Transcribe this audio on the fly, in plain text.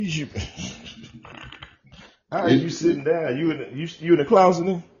You How are you sitting down? You in the closet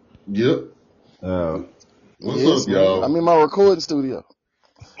then? Yep. What's up, y'all? I'm in my recording studio.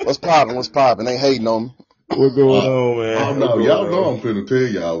 What's poppin'? Ain't hating on me. What's going on, man? Oh no, y'all know I'm finna tell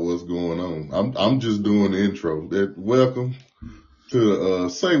y'all what's going on. I'm just doing the intro. Welcome to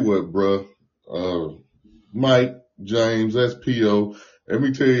Say What, Bruh. Mike, James, that's P.O. Let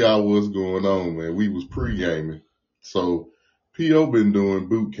me tell y'all what's going on, man. We was pre-gaming. So P.O. been doing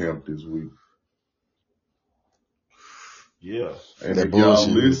boot camp this week. Yeah. And if y'all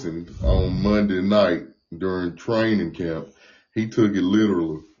listened on Monday night during training camp, he took it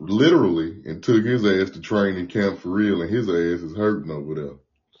literally, and took his ass to training camp for real, and his ass is hurting over there.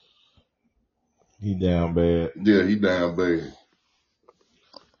 He down bad. Yeah, he down bad.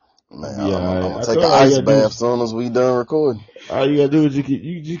 Man, I'm gonna take an ice bath as soon as we done recording. All you gotta do is you get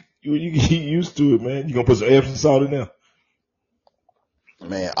used to it, man. You gonna put some Epsom salt in there?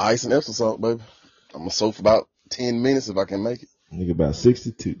 Man, ice and Epsom salt, baby. I'm gonna soak for about 10 minutes if I can make it. Nigga, about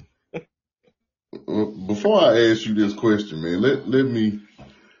 62. Before I ask you this question, man, let me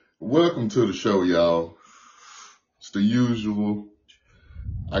welcome to the show, y'all. It's the usual.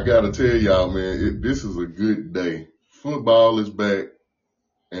 I gotta tell y'all, man, this is a good day. Football is back,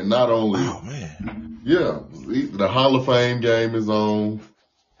 and not only, oh man, yeah, the Hall of Fame game is on.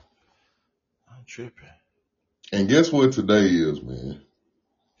 I'm tripping. And guess what today is, man?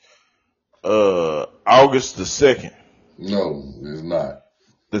 August the 2nd. No, it's not.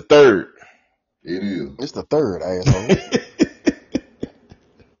 The 3rd. It is. It's the 3rd, asshole.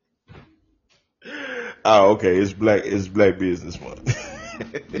 Oh, okay. It's Black Business Month.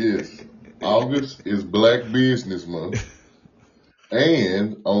 Yes. August is Black Business Month.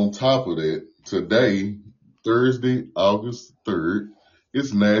 And on top of that, today, Thursday, August 3rd,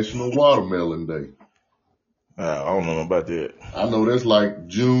 it's National Watermelon Day. I don't know about that. I know that's like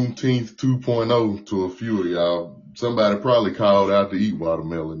Juneteenth 2.0 to a few of y'all. Somebody probably called out to eat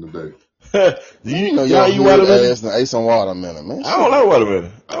watermelon today. You know y'all eat watermelon? Ass and ate some watermelon, man. I don't like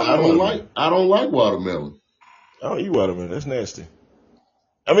watermelon. I don't like watermelon. I don't eat watermelon. That's nasty.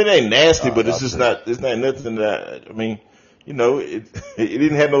 I mean, it ain't nasty, but it's just not. It's not nothing that. I mean, you know, it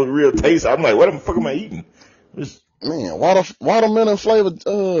didn't have no real taste. I'm like, what the fuck am I eating? Man, watermelon flavored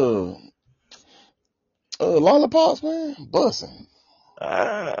lollipops, man, bussin'.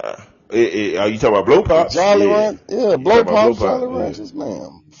 Are you talking about blow pops? Jolly Ranch, yeah, blow pops, Jolly Ranches,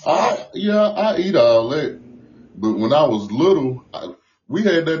 man. I eat all that. But when I was little, we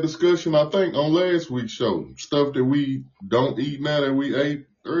had that discussion, I think, on last week's show. Stuff that we don't eat now that we ate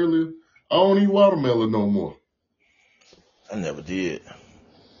earlier. I don't eat watermelon no more. I never did.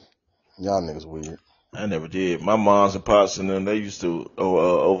 Y'all niggas weird. I never did. My moms and pops and them, they used to,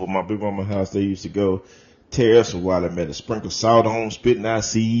 over my big mama's house, they used to go tear us some watermelon, sprinkle salt on, spitting out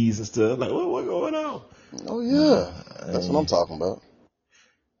seeds and stuff. Like, what going on? Oh, yeah. That's what I'm talking about.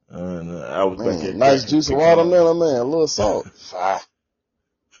 I was back there. Nice juicy watermelon, man. A little salt.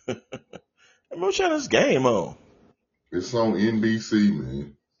 I'm trying this game on. It's on NBC,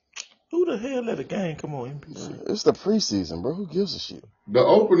 man. Who the hell let a game come on NBC? It's the preseason, bro. Who gives a shit? The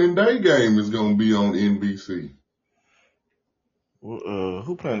opening day game is going to be on NBC. Well,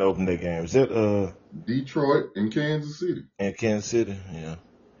 who playing the opening day game? Is that Detroit and Kansas City? And Kansas City, yeah.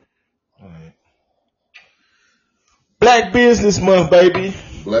 All right. Black Business Month, baby.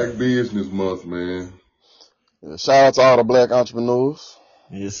 Black Business Month, man. Yeah, shout out to all the black entrepreneurs.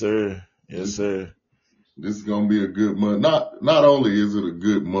 Yes, sir. Yes, sir. This is gonna be a good month. Not only is it a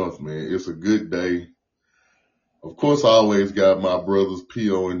good month, man, it's a good day. Of course, I always got my brothers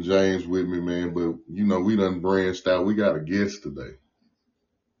P.O. and James with me, man, but you know, we done branched out. We got a guest today.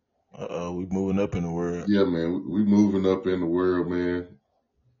 We moving up in the world. Yeah, man, we moving up in the world, man.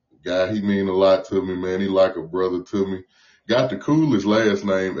 Guy, he mean a lot to me, man. He like a brother to me. Got the coolest last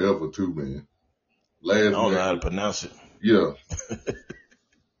name ever, too, man. I don't know how to pronounce it. Yeah.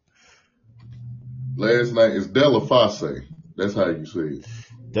 Last name is Delafosse. That's how you say it.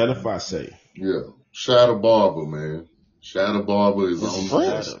 Delafosse. Yeah. ChyDaBarber, man. ChyDaBarber is on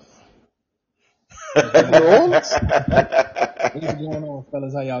French. What's going on,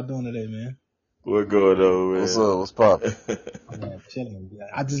 fellas? How y'all doing today, man? What going on, man? What's up? What's poppin'? Man, chilling.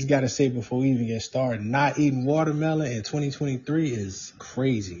 I just gotta say before we even get started, not eating watermelon in 2023 is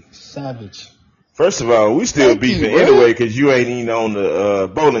crazy, savage. First of all, we still beefing anyway because you ain't even on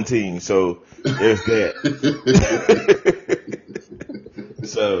the bowling team, so there's that.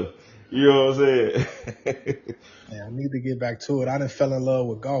 So, you know what I'm saying? Yeah, I need to get back to it. I done fell in love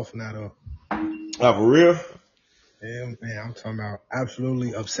with golf now, though. Oh, for real? Yeah, man, I'm talking about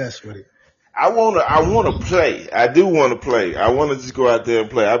absolutely obsessed with it. I wanna play. I do wanna play. I wanna just go out there and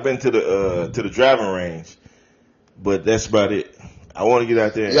play. I've been to the driving range, but that's about it. I wanna get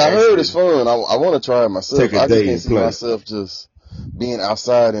out there and I heard it's fun. I want to try it myself. Take a I just day can't and see play. myself just being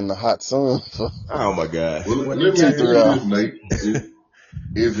outside in the hot sun for Oh my God. Well, let me ask you this, Nate.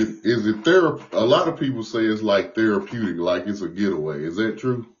 Is it a lot of people say it's like therapeutic, like it's a getaway. Is that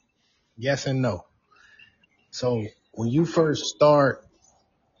true? Yes and no. So when you first start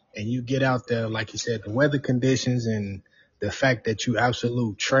and you get out there, like you said, the weather conditions and the fact that you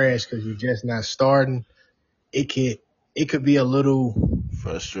absolute trash because you're just not starting, it could be a little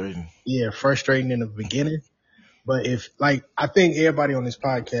Frustrating. Yeah, frustrating in the beginning. But I think everybody on this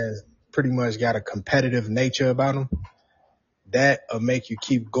podcast pretty much got a competitive nature about them. That'll make you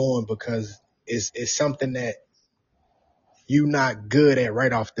keep going because it's something that you're not good at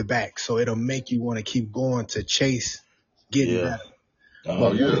right off the back. So it'll make you want to keep going to chase getting better. But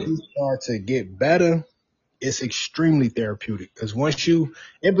once you start to get better, it's extremely therapeutic. Because once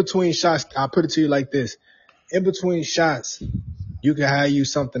in between shots, I'll put it to you like this. In between shots, you can have you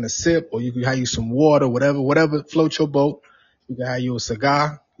something to sip, or you can have you some water, whatever floats your boat. You can have you a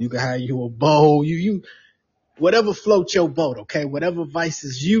cigar. You can have you a bowl. You whatever floats your boat, okay? Whatever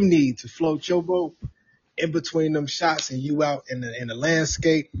vices you need to float your boat. In between them shots and you out in the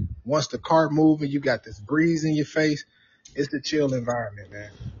landscape, once the cart moving, you got this breeze in your face. It's the chill environment,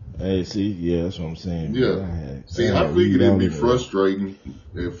 man. Hey, see, yeah, that's what I'm saying. Yeah. I figured it'd be frustrating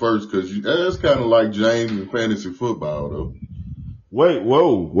at first because that's kind of like James in fantasy football, though. Wait,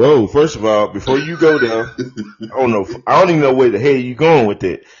 whoa. First of all, before you go there, I don't even know where the hell you going with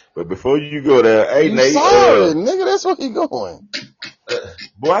it. But before you go there, hey, Nate. Sorry, nigga, that's where you going.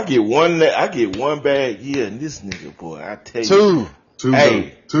 Boy, I get one bad year, and this nigga, boy, I tell you.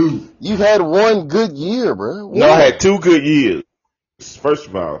 Two. You had one good year, bro. No, I had 2 good years. First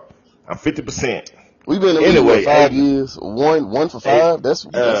of all, I'm 50%. We've been in the league for 5 years. One for 5. That's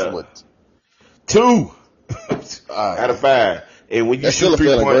what? 2 out of 5. And when you shoot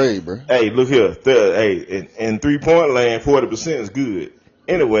 3 point, bro. Hey, look here. In 3-point land, 40% is good.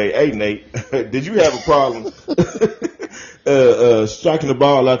 Anyway, hey Nate, did you have a problem striking the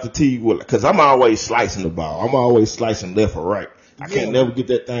ball out the tee? Because I'm always slicing the ball. I'm always slicing left or right. I can't never get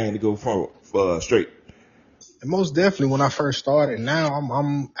that thing to go forward, straight. And most definitely, when I first started, now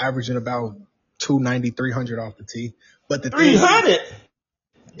I'm averaging about 290, 300 off the tee. But the 300.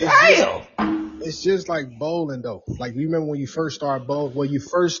 Damn. It's just like bowling, though. Like, you remember when you first start bowling? When you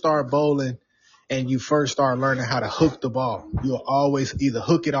first start bowling and you first start learning how to hook the ball, you'll always either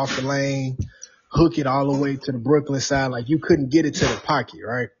hook it off the lane, hook it all the way to the Brooklyn side. Like, you couldn't get it to the pocket,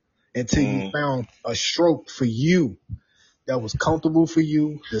 right? Until you found a stroke for you that was comfortable for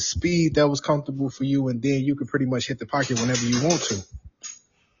you, the speed that was comfortable for you, and then you could pretty much hit the pocket whenever you want to.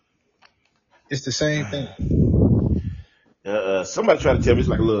 It's the same thing. Somebody tried to tell me it's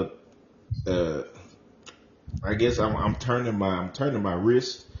like a little. I guess I'm turning my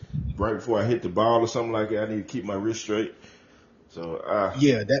wrist right before I hit the ball or something like that. I need to keep my wrist straight. So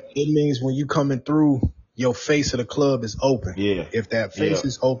that it means when you coming through, your face of the club is open. Yeah. If that face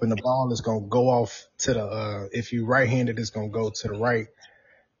is open, the ball is gonna go off to the. If you right-handed, it's gonna go to the right,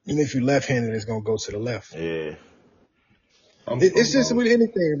 and if you left-handed, it's gonna go to the left. Yeah. It's just with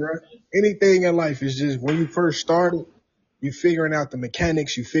anything, bro. Anything in life is just when you first started, you figuring out the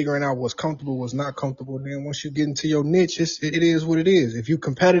mechanics, you figuring out what's comfortable, what's not comfortable. And then once you get into your niche, it is what it is. If you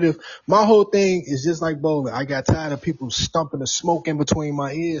competitive, my whole thing is just like bowling. I got tired of people stumping the smoke in between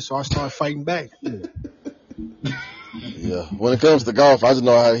my ears, so I started fighting back. Yeah. When it comes to golf, I just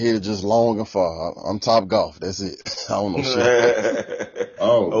know how to hit it just long and far. I'm top golf. That's it. I don't know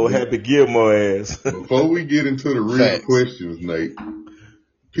shit. Happy Gilmore ass. Before we get into the real questions, Nate,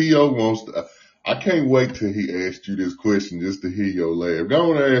 P.O. wants to. I can't wait till he asked you this question just to hear your laugh.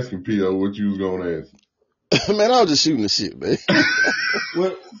 Go on and ask him, P.O., what you was going to ask. Man, I was just shooting the shit, man.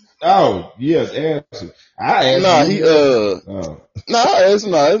 What? Oh, yes, answer. I asked I asked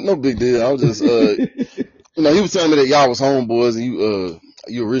him. It's no big deal. I was just, he was telling me that y'all was homeboys and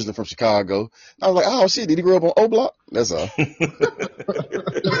you originally from Chicago. I was like, oh shit, did he grow up on O Block? That's all.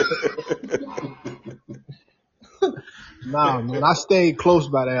 Nah, man, I stayed close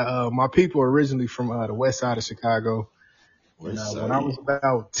by that. My people are originally from the west side of Chicago. When I was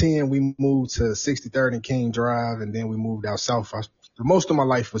about 10, we moved to 63rd and King Drive, and then we moved out south. Most of my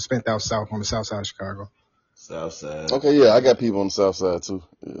life was spent out south on the south side of Chicago. South side. Okay, yeah, I got people on the south side too.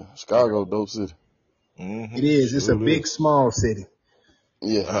 Yeah, Chicago, dope city. Mm-hmm. It is. It's a big, small city.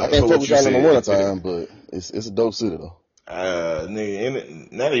 Yeah, I can't fuck with y'all in the winter time, but it's a dope city though.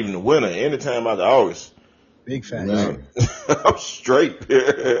 Not even the winter. Anytime after August. Big facts. Man. I'm straight.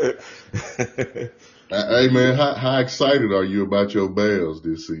 Hey man, how excited are you about your Bears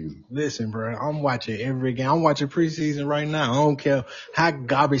this season? Listen, bro, I'm watching every game. I'm watching preseason right now. I don't care how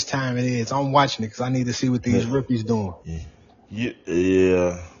garbage time it is. I'm watching it because I need to see what these rookies doing.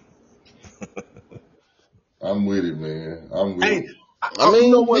 Yeah. I'm with it, man. I'm with it. I mean,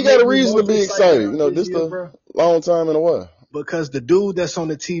 you got a reason to be excited. You know, this year, the bro? long time in a while. Because the dude that's on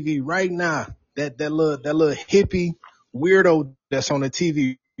the TV right now, that little hippie weirdo that's on the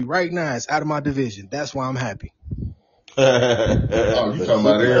TV right now is out of my division. That's why I'm happy. Oh, you talking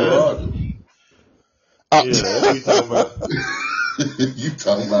about Aaron Rodgers? Yeah, that's what you talking about. You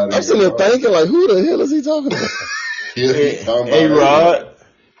talking about I'm sitting there thinking, like, who the hell is he talking about? Yeah, he talking about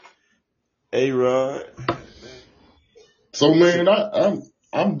A-Rod. So man,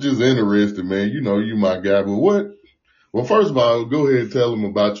 I'm just interested, man. You know, you my guy, but what? Well, first of all, go ahead and tell them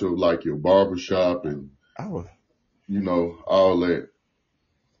about your barbershop and you know all that.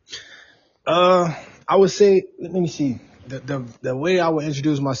 I would say, let me see. The way I would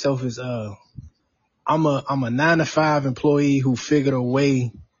introduce myself is I'm a 9-to-5 employee who figured a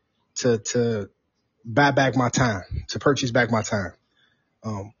way to buy back my time, to purchase back my time.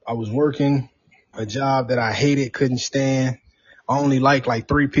 I was working a job that I hated, couldn't stand. I only liked like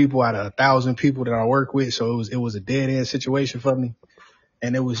 3 people out of 1,000 people that I work with, so it was a dead end situation for me.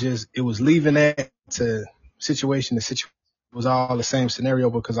 And it was leaving that to situation to situation. It was all the same scenario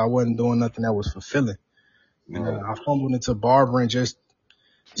because I wasn't doing nothing that was fulfilling. And I fumbled into barbering just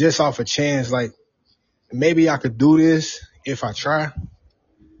off a chance, like maybe I could do this if I try,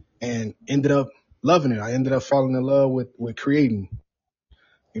 and ended up loving it. I ended up falling in love with creating.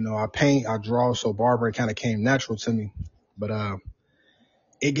 You know, I paint, I draw, so barbering kind of came natural to me. But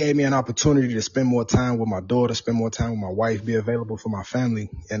it gave me an opportunity to spend more time with my daughter, spend more time with my wife, be available for my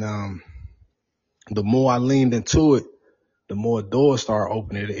family. And the more I leaned into it, the more doors started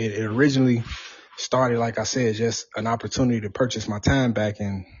opening. It originally started, like I said, just an opportunity to purchase my time back.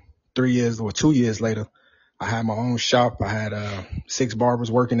 And 2 years later, I had my own shop. I had 6 barbers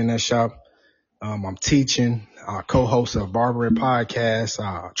working in that shop. I'm teaching. I co-host a barbering podcast.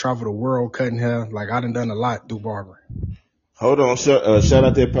 I travel the world cutting hair. Like, I done a lot through barbering. Hold on, shout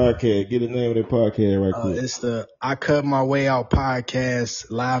out that podcast. Get the name of that podcast right quick. It's the I Cut My Way Out podcast,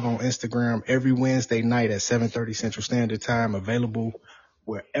 live on Instagram every Wednesday night at 7:30 Central Standard Time, available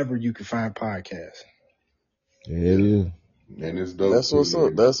wherever you can find podcasts. Yeah, it is. And it's dope.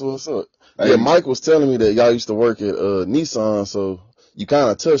 That's what's up. Hey. Yeah, Mike was telling me that y'all used to work at Nissan, so you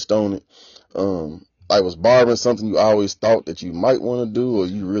kind of touched on it. Like, was barbering something you always thought that you might want to do, or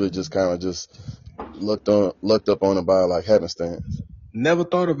you really just kind of just looked up on it by like happenstance? Never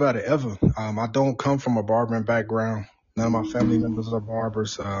thought about it ever. I don't come from a barbering background. None of my family members are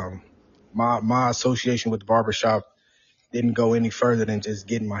barbers. My association with the barbershop didn't go any further than just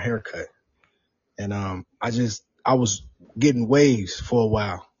getting my hair cut. And I was getting waves for a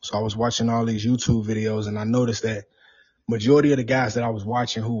while. So I was watching all these YouTube videos, and I noticed that majority of the guys that I was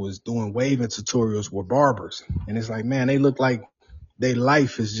watching who was doing waving tutorials were barbers. And it's like, man, they look like their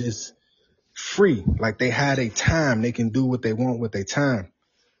life is just free. Like, they had a time. They can do what they want with their time.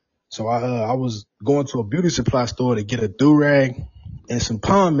 So I was going to a beauty supply store to get a do-rag and some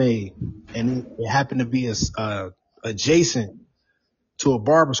pomade. And it happened to be adjacent to a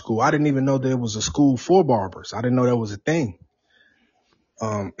barber school. I didn't even know there was a school for barbers. I didn't know that was a thing.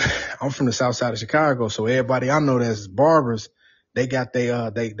 I'm from the south side of Chicago, so everybody I know that's barbers, they got they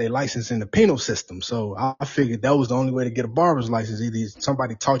license in the penal system. So I figured that was the only way to get a barber's license. Either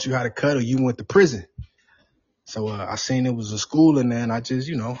somebody taught you how to cut or you went to prison. So I seen it was a school in there, and I just,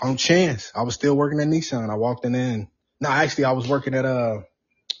 on chance, I was still working at Nissan. I walked in there, and I was working at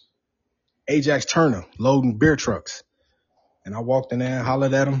Ajax Turner, loading beer trucks. And I walked in there and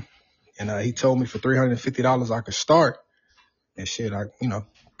hollered at him, and he told me for $350 I could start. And shit, I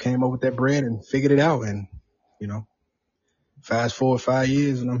came up with that bread and figured it out. And, fast forward 5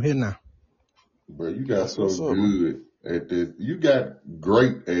 years and I'm here now. Bro, you got so good at this. You got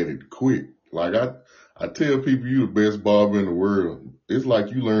great at it quick. Like, I tell people you the best barber in the world. It's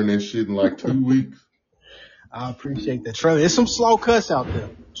like you learned that shit in like 2 weeks. I appreciate that. Trevor, there's some slow cuts out there.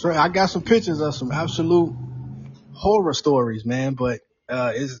 I got some pictures of some absolute horror stories, man. But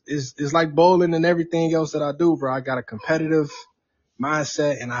it's like bowling and everything else that I do, bro. I got a competitive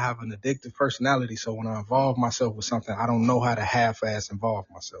mindset and I have an addictive personality. So when I involve myself with something, I don't know how to half-ass involve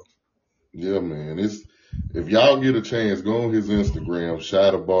myself. Yeah, man. If y'all get a chance, go on his Instagram,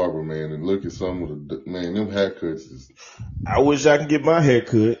 ChyDaBarber, man, and look at some of them haircuts. I wish I could get my hair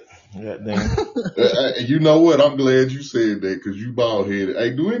cut. Goddamn. You know what? I'm glad you said that because you bald headed.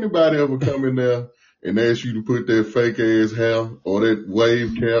 Hey, do anybody ever come in there and ask you to put that fake ass hair or that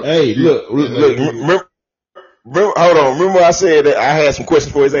wave cap. Hey, look, remember, hold on. Remember I said that I had some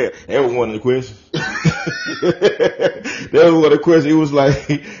questions for his ass? That was one of the questions. That was one of the questions. It was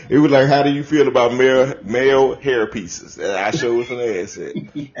like, how do you feel about male hair pieces? And I showed some ass.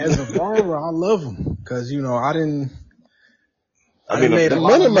 As a barber, I love them because I didn't. I mean, made the a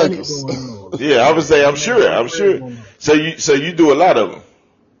lot money of money makers. doing those. Yeah, I would say, I'm sure. So you do a lot of them.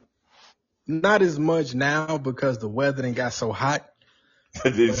 Not as much now because the weather done got so hot.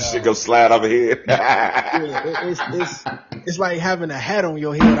 This shit go slide off your head. It's like having a hat on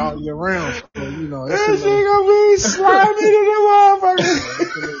your head all year round. So, that shit gonna be sliding in the motherfucker.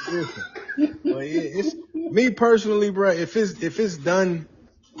 It's a little different. But it's me personally, bro. If it's done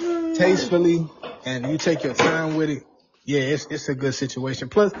tastefully and you take your time with it, yeah, it's a good situation.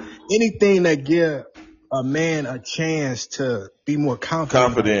 Plus, anything that give a man a chance to be more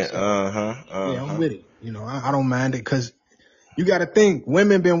confident. Yeah, I'm with it. I don't mind it because you got to think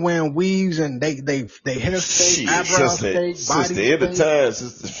women been wearing weaves and they hair steak, eyebrow steak, body since the end of time,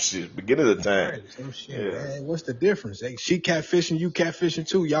 since the beginning of the time. Right, so shit, man, what's the difference? She catfishing, you catfishing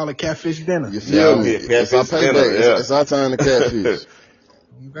too. Y'all are catfish dinner. You feel me? It's our payback. It's our time to catfish.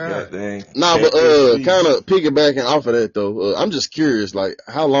 God dang. Nah, but kind of piggybacking off of that though, I'm just curious, like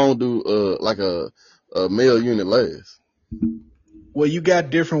how long do like a male unit last? Well, you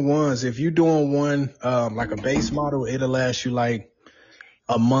got different ones. If you're doing one like a base model, it'll last you like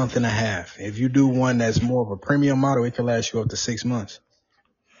a month and a half. If you do one that's more of a premium model, it can last you up to 6 months.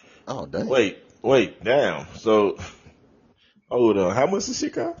 Oh, dang. Wait, damn. So, hold on. How much does she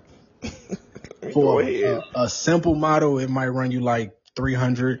cost? For a simple model, it might run you like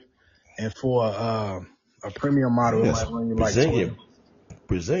 $300, and for a premium model, it might run you like $20.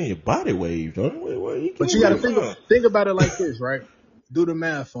 Brazilian body wave, don't it? But you got to think about it like this, right? Do the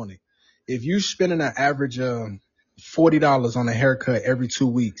math on it. If you spending an average of $40 on a haircut every 2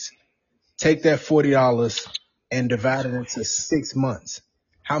 weeks, take that $40 and divide it into 6 months.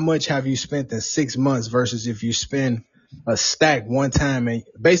 How much have you spent in 6 months versus if you spend a stack one time? And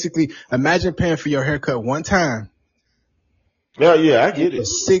basically, imagine paying for your haircut one time. Yeah, I get it. For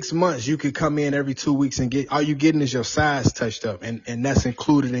 6 months, you could come in every 2 weeks and get all you getting is your size touched up, and that's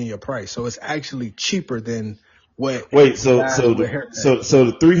included in your price. So it's actually cheaper than what. Wait, so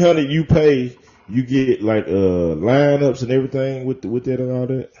the $300 you pay, you get like lineups and everything with that and all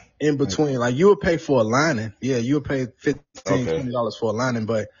that. In between, like you would pay for a lining. Yeah, you would pay $15-$20 for a lining,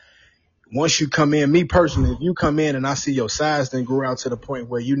 but once you come in, me personally, if you come in and I see your size then grow out to the point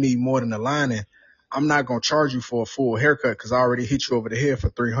where you need more than a lining, I'm not gonna charge you for a full haircut because I already hit you over the head for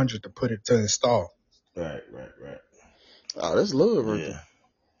 $300 to install. Right. Oh, that's love, right?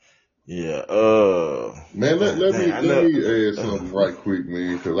 Yeah. Man, let me add something right quick,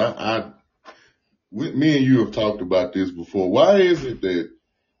 man, because me and you have talked about this before. Why is it that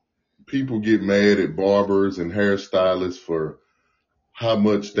people get mad at barbers and hairstylists for how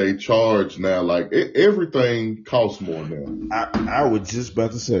much they charge now? Like everything costs more now. I was just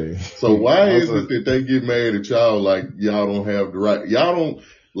about to say. So why is it that they get mad at y'all like y'all don't have the right? Y'all don't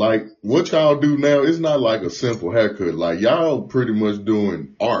like what y'all do now. It's not like a simple haircut. Like y'all pretty much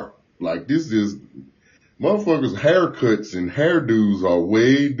doing art. Like this is motherfuckers' haircuts and hairdos are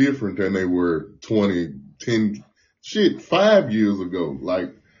way different than they were 5 years ago.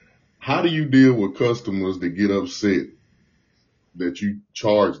 Like, how do you deal with customers that get upset that you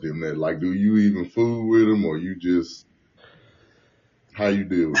charge them that? Like, do you even fool with them or you just, how you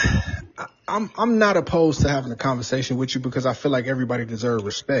deal with it? I'm not opposed to having a conversation with you because I feel like everybody deserves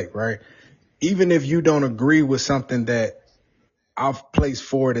respect, right? Even if you don't agree with something that I've placed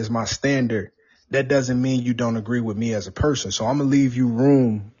forward as my standard, that doesn't mean you don't agree with me as a person. So I'm going to leave you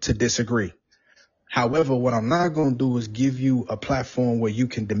room to disagree. However, what I'm not going to do is give you a platform where you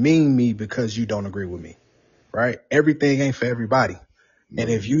can demean me because you don't agree with me, right? Everything ain't for everybody. And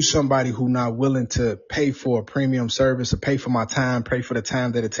if you somebody who not willing to pay for a premium service or pay for my time, pay for the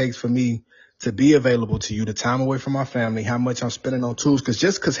time that it takes for me to be available to you, the time away from my family, how much I'm spending on tools, because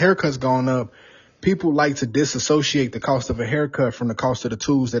just because haircuts gone up, people like to disassociate the cost of a haircut from the cost of the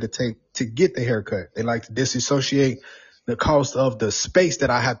tools that it take to get the haircut. They like to disassociate the cost of the space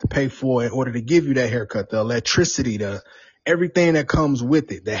that I have to pay for in order to give you that haircut, the electricity, the everything that comes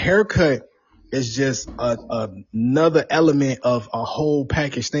with it. The haircut is just another element of a whole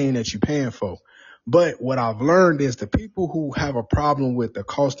package thing that you're paying for. But what I've learned is the people who have a problem with the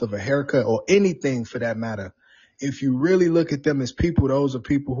cost of a haircut or anything for that matter, if you really look at them as people, those are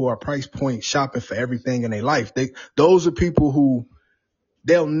people who are price point shopping for everything in their life. Those are people who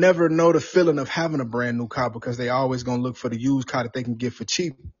they'll never know the feeling of having a brand new car because they always going to look for the used car that they can get for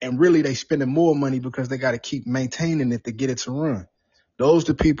cheap. And really they spending more money because they got to keep maintaining it to get it to run. Those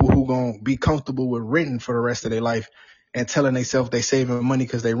the people who going to be comfortable with renting for the rest of their life and telling themselves they saving money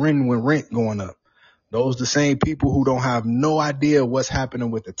because they renting when rent going up. Those the same people who don't have no idea what's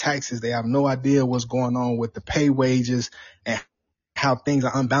happening with the taxes. They have no idea what's going on with the pay wages and how things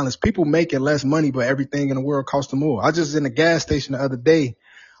are unbalanced. People making less money, but everything in the world costs them more. I just was in the gas station the other day.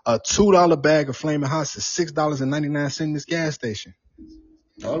 A $2 bag of Flaming Hots is $6.99 in this gas station.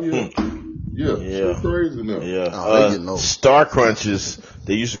 Oh yeah. Yeah. So crazy now. Yeah. Star Crunches,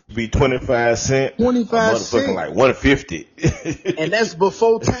 they used to be 25 cents. 25 cents. Motherfucking like 150. And that's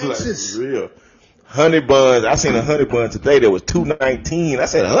before taxes. Like, real. Honey buns. I seen a honey bun today that was $2.19. I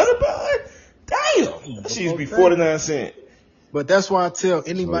said, honey bun? Damn. That shit used to be 49 cents. But that's why I tell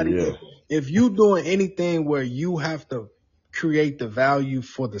anybody, if you doing anything where you have to create the value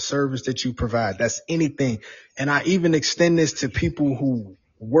for the service that you provide, that's anything. And I even extend this to people who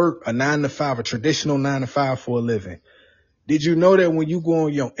work a 9-to-5, a traditional 9-to-5 for a living. Did you know that when you go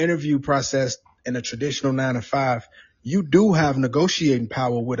on your interview process in a traditional 9-to-5, you do have negotiating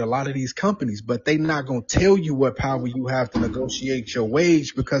power with a lot of these companies, but they not going to tell you what power you have to negotiate your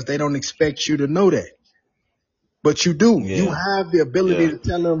wage because they don't expect you to know that. But you do. Yeah. You have the ability to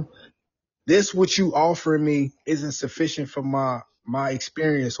tell them, this what you offering me isn't sufficient for my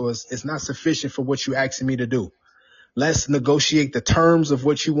experience, or it's not sufficient for what you asking me to do. Let's negotiate the terms of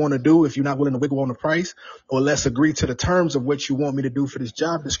what you want to do if you're not willing to wiggle on the price, or let's agree to the terms of what you want me to do for this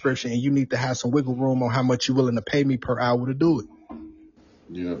job description, and you need to have some wiggle room on how much you're willing to pay me per hour to do it.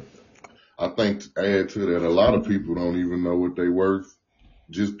 Yeah. I think to add to that, a lot of people don't even know what they're worth,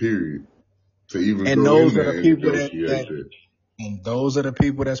 just period. To even and go those in are there the and people negotiate and those are the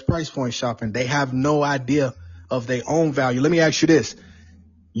people that's price point shopping. They have no idea of their own value. Let me ask you this.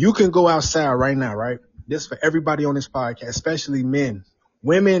 You can go outside right now, right? This for everybody on this podcast, especially men.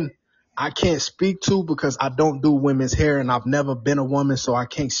 Women, I can't speak to because I don't do women's hair and I've never been a woman, so I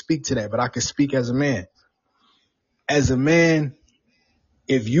can't speak to that, but I can speak as a man. As a man,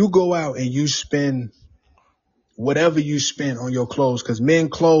 if you go out and you spend whatever you spend on your clothes, because men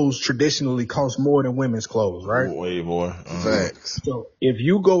clothes traditionally cost more than women's clothes, right? Way more. Facts. So if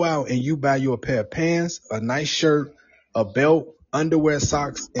you go out and you buy you a pair of pants, a nice shirt, a belt, underwear,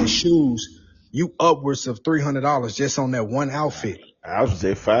 socks, and shoes, you upwards of $300 just on that one outfit. I would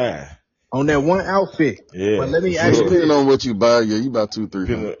say $500. On that one outfit. Yeah. But let me ask you, depending on what you buy, you about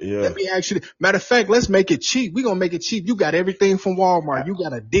 $200-$300. Yeah. Let me ask you, matter of fact, let's make it cheap. We're going to make it cheap. You got everything from Walmart. You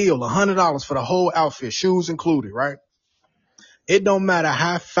got a deal, $100 for the whole outfit, shoes included, right? It don't matter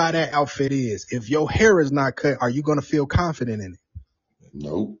how far that outfit is. If your hair is not cut, are you going to feel confident in it?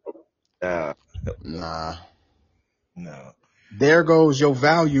 Nope. Nah. No. There goes your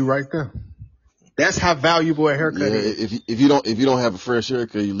value right there. That's how valuable a haircut is. If you don't have a fresh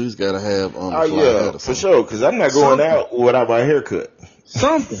haircut, you at least gotta have for sure. Because I'm not going out without my haircut.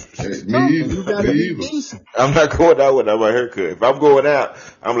 Something. Me either. You gotta be decent. I'm not going out without my haircut. If I'm going out,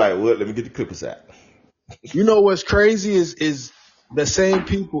 I'm like, well, let me get the clippers out. You know what's crazy is the same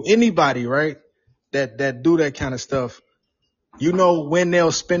people, anybody, right, that do that kind of stuff. You know when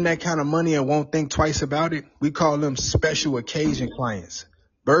they'll spend that kind of money and won't think twice about it? We call them special occasion clients.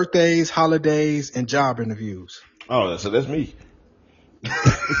 Birthdays, holidays, and job interviews. Oh, so that's me.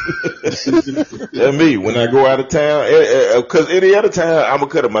 That's me. When I go out of town, because any other time I'm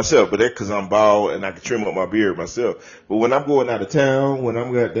gonna cut it myself, but that's because I'm bald and I can trim up my beard myself. But when I'm going out of town, when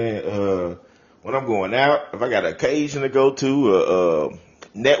I'm going out, if I got an occasion to go to, a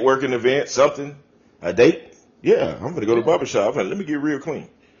networking event, something, a date, yeah, I'm gonna go to the barbershop and let me get real clean.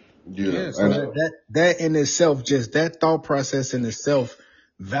 Yeah. So that in itself, just that thought process in itself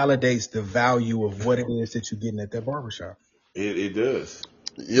validates the value of what it is that you're getting at that barbershop. It does.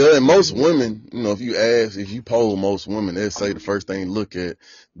 Yeah, and most women, if you poll most women, they'll say the first thing look at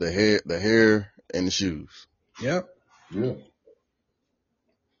the hair and the shoes. Yep. Yeah.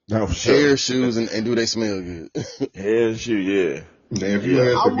 No, for sure. Hair, shoes, and do they smell good? Hair and shoes, yeah. If you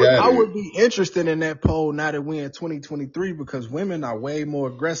I would be interested in that poll now that we're in 2023 because women are way more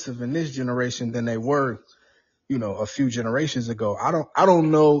aggressive in this generation than they were, a few generations ago. I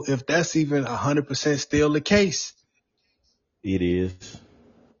don't know if that's even 100% still the case. It is.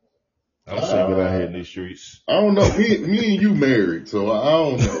 I'm single out here in these streets. I don't know. Me and you married, so I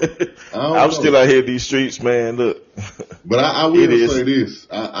don't know. I'm still out here in these streets, man. Look. But I will say this.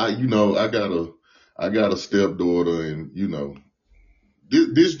 I got a stepdaughter, and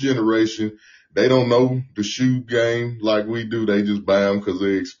this generation, they don't know the shoe game like we do. They just buy them because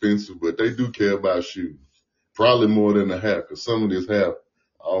they're expensive, but they do care about shoes. Probably more than the hair, because some of this hair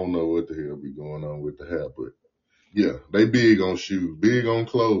I don't know what the hell be going on with the hair, but yeah, they big on shoes, big on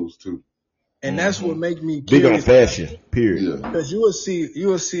clothes too. And that's what make me big on curious. fashion. Period. Yeah. Because you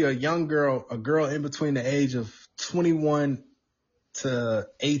will see a young girl, a girl in between the age of 21 to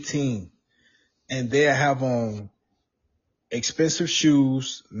 18, and they'll have on expensive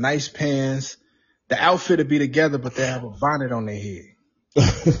shoes, nice pants. The outfit will be together, but they have a bonnet on their head.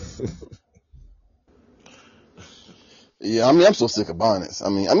 Yeah, I mean, I'm so sick of bonnets. I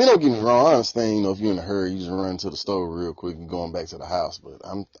mean, don't get me wrong. I understand, you know, if you're in a hurry, you just run to the store real quick and going back to the house. But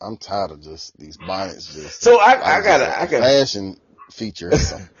I'm tired of just these bonnets. Just So I got a fashion feature or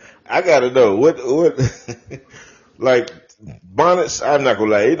something. I gotta know what like bonnets. I'm not gonna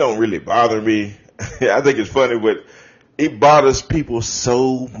lie, it don't really bother me. I think it's funny, but it bothers people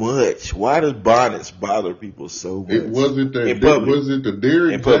so much. Why does bonnets bother people so much? Was it the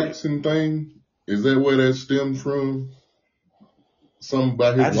Derrick Jackson thing? Is that where that stems from? Something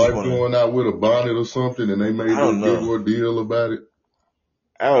about his wife going out with a bonnet or something, and they made a big ordeal about it.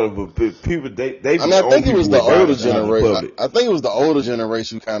 People, they. I mean, I think it was the older generation. I think it was the older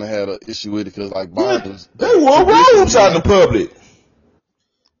generation who kind of had an issue with it because, like, bonnets. They wore robes out in the public.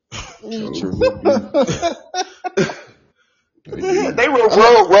 They were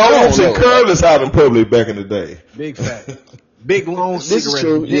robes and curlers out in public back in the day. Big fat. Big long cigarettes.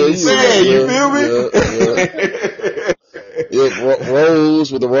 True. You feel me? Yeah,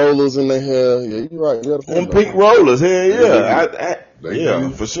 rolls with the rollers in their hair. Yeah, you're right. On pink rollers. Hell yeah.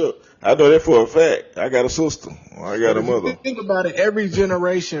 For sure. I know that for a fact. I got a sister. I got a mother. Think about it. Every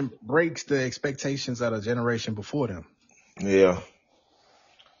generation breaks the expectations of the generation before them. Yeah.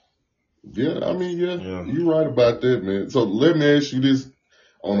 Yeah, I mean, you're right about that, man. So let me ask you this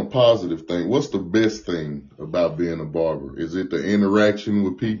on a positive thing. What's the best thing about being a barber? Is it the interaction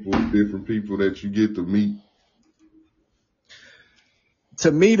with people, different people that you get to meet?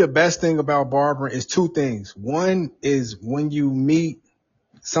 To me, the best thing about barbering is two things. One is when you meet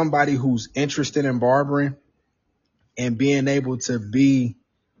somebody who's interested in barbering and being able to be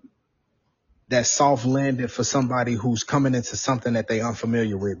that soft landed for somebody who's coming into something that they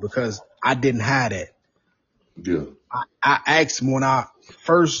unfamiliar with, because I didn't have that. Yeah. I asked when I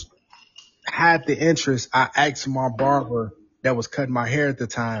first had the interest, I asked my barber that was cutting my hair at the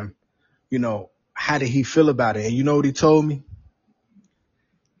time, you know, how did he feel about it? And you know what he told me?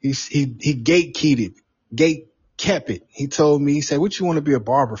 He kept it. He told me, he said, what you want to be a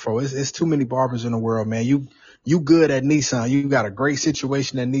barber for? It's too many barbers in the world, man. You good at Nissan. You got a great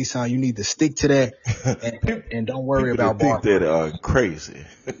situation at Nissan. You need to stick to that and don't worry about barbering. People that are crazy.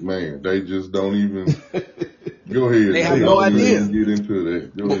 Man, they just don't even go ahead. They have no idea. Get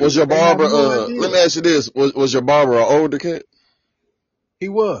into that. Was your barber, let me ask you this. Was your barber an older cat? He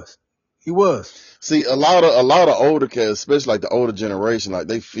was. See, a lot of older cats, especially like the older generation, like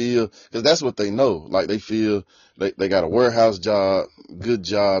they feel, cause that's what they know. Like they feel they got a warehouse job, good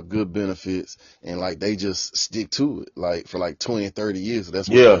benefits, and like they just stick to it, like for like 20 and 30 years. That's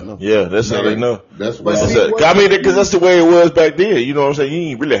what they know. Yeah, that's how they know. That's what I mean, because that's the way it was back then. You know what I'm saying? You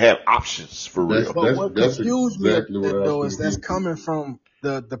didn't really have options for real. But what confused me though is that's coming from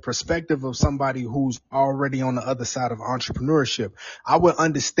the perspective of somebody who's already on the other side of entrepreneurship. I would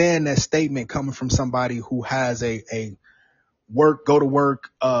understand that statement coming from somebody who has a go to work,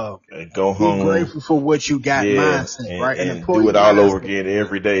 go home, be grateful for what you got mindset, right? And do it all over again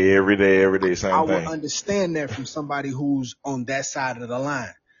every day, same thing. I would understand that from somebody who's on that side of the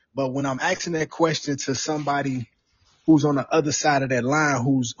line. But when I'm asking that question to somebody who's on the other side of that line,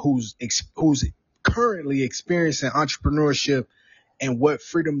 who's currently experiencing entrepreneurship and what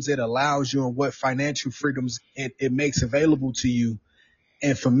freedoms it allows you and what financial freedoms it makes available to you.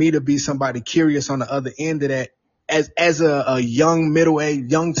 And for me to be somebody curious on the other end of that, as a young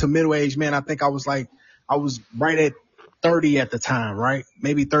to middle age man, I think I was right at 30 at the time, right?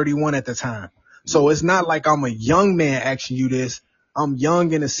 Maybe 31 at the time. So it's not like I'm a young man asking you this. I'm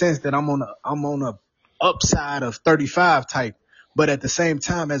young in the sense that I'm on a upside of 35 type. But at the same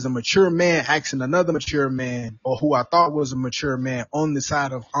time, as a mature man asking another mature man, or who I thought was a mature man on the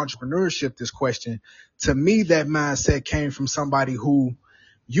side of entrepreneurship, this question, to me, that mindset came from somebody who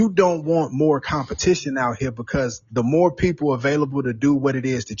you don't want more competition out here, because the more people available to do what it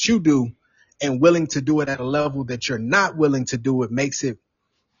is that you do and willing to do it at a level that you're not willing to do it, makes it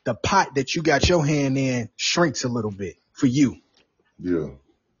the pot that you got your hand in shrinks a little bit for you. Yeah.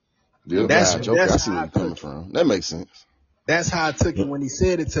 That's I see where you're coming from. That makes sense. That's how I took it when he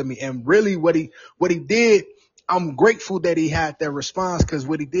said it to me. And really what he did, I'm grateful that he had that response, because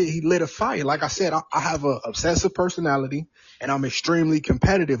what he did, he lit a fire. Like I said, I have an obsessive personality and I'm extremely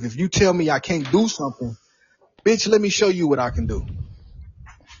competitive. If you tell me I can't do something, bitch, let me show you what I can do.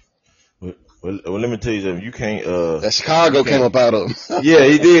 Well, let me tell you something. You can't. That Chicago came up out of him. Yeah,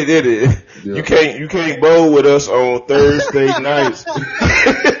 he did it? Yeah. You can't bowl with us on Thursday nights.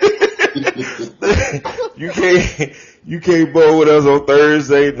 you can't bowl with us on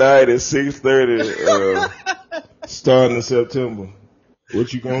Thursday night at 6:30, starting in September.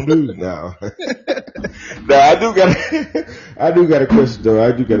 What you gonna do now? Now I do got a question though.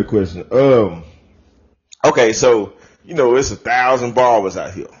 I do got a question. Okay, so it's 1,000 barbers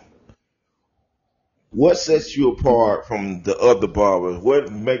out here. What sets you apart from the other barbers? What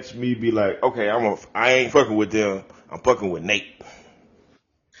makes me be like, okay, I ain't fucking with them. I'm fucking with Nate.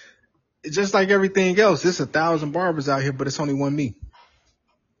 It's just like everything else. There's 1,000 barbers out here, but it's only one me.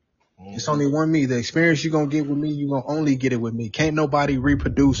 It's only one me. The experience you're going to get with me, you're going to only get it with me. Can't nobody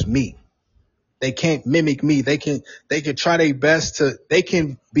reproduce me. They can't mimic me. They can try their best they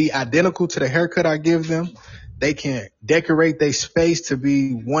can be identical to the haircut I give them. They can decorate their space to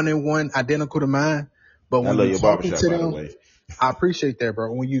be one-in-one identical to mine. But when you're talking to them, I appreciate that,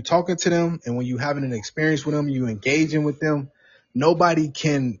 bro. When you're talking to them and when you're having an experience with them, you engaging with them, nobody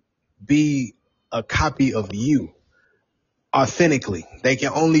can be a copy of you authentically. They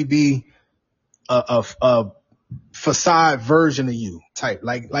can only be a facade version of you type.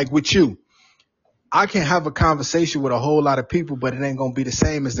 Like with you, I can have a conversation with a whole lot of people, but it ain't going to be the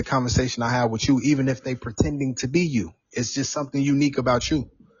same as the conversation I have with you, even if they pretending to be you. It's just something unique about you.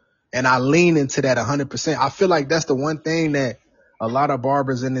 And I lean into that 100%. I feel like that's the one thing that a lot of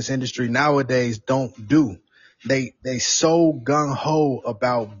barbers in this industry nowadays don't do. They so gung-ho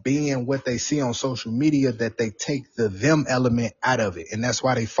about being what they see on social media that they take the them element out of it. And that's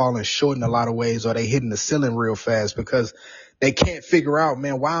why they falling short in a lot of ways, or they hitting the ceiling real fast because they can't figure out,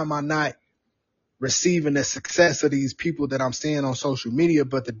 man, why am I not receiving the success of these people that I'm seeing on social media?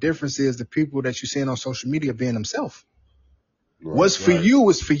 But the difference is the people that you're seeing on social media being themselves. Right, what's for you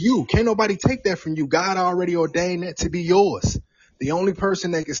is for you. Can't nobody take that from you. God already ordained that to be yours. The only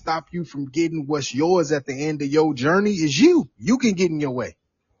person that can stop you from getting what's yours at the end of your journey is you. You can get in your way.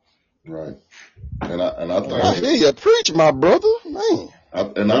 Right. And I think I hear you preach, my brother, man. I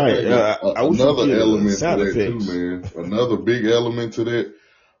think another element to that too, man. Another big element to that.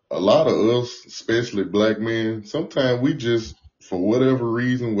 A lot of us, especially black men, sometimes we just, for whatever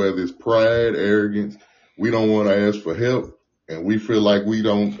reason, whether it's pride, arrogance, we don't want to ask for help, and we feel like we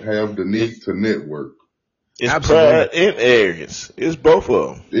don't have the need to network. It's pride and arrogance. It's both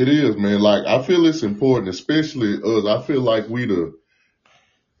of them. It is, man. Like, I feel it's important, especially us. I feel like we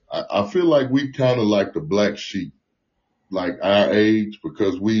kind of like the black sheep, like our age,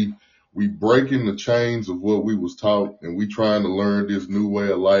 because we breaking the chains of what we was taught, and we trying to learn this new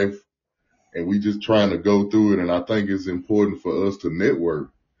way of life, and we just trying to go through it. And I think it's important for us to network.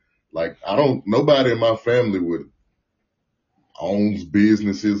 Like, nobody in my family owns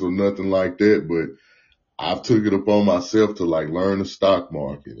businesses or nothing like that, but I've took it upon myself to like learn the stock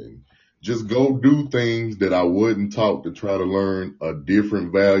market and just go do things that I wasn't taught, to try to learn a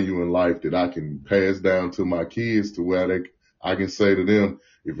different value in life that I can pass down to my kids, to where I can say to them,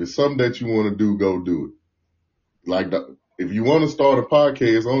 if it's something that you want to do, go do it. Like, if you want to start a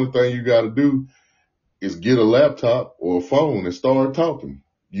podcast, the only thing you got to do is get a laptop or a phone and start talking.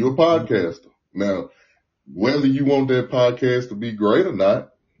 You're a podcaster. Now, whether you want that podcast to be great or not,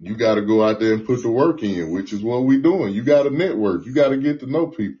 you got to go out there and put the work in, which is what we're doing. You got to network. You got to get to know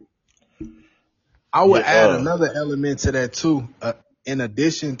people. I would add another element to that too. In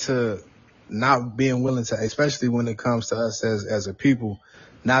addition to not being willing to, especially when it comes to us as a people,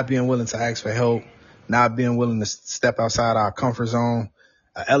 not being willing to ask for help, not being willing to step outside our comfort zone.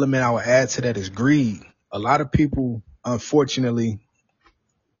 An element I would add to that is greed. A lot of people, unfortunately,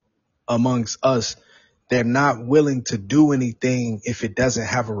 amongst us, they're not willing to do anything if it doesn't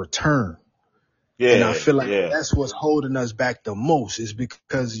have a return. Yeah, and I feel like that's what's holding us back the most, is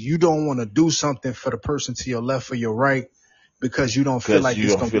because you don't want to do something for the person to your left or your right because you don't feel like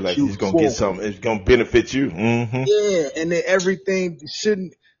it's going to get something. It's going to benefit you. Mm-hmm. Yeah, and then everything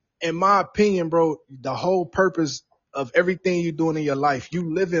shouldn't, in my opinion, bro, the whole purpose of everything you're doing in your life,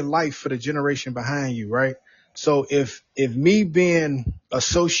 you live in life for the generation behind you, right? So if me being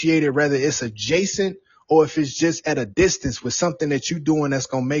associated, whether it's adjacent or if it's just at a distance with something that you're doing that's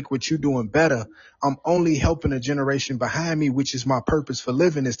going to make what you're doing better, I'm only helping the generation behind me, which is my purpose for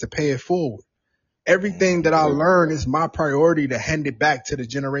living, is to pay it forward. Everything that I learn is my priority to hand it back to the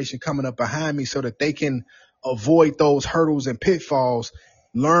generation coming up behind me so that they can avoid those hurdles and pitfalls,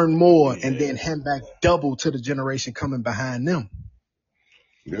 learn more, and then hand back double to the generation coming behind them.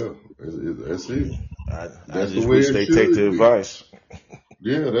 Yeah, that's it. I just wish they take the advice.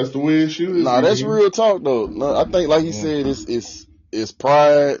 Yeah, that's the way it should. Nah, that's real talk though. No, I think, like he said, it's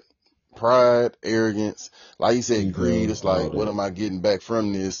pride, pride, arrogance, like you said, Ego, greed. It's all like, what that. am I getting back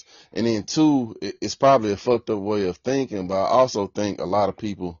from this? And then two, it's probably a fucked up way of thinking, but I also think a lot of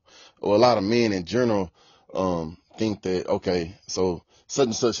people, or a lot of men in general, think that, okay, so such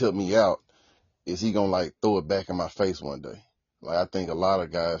and such helped me out. Is he gonna like throw it back in my face one day? Like, I think a lot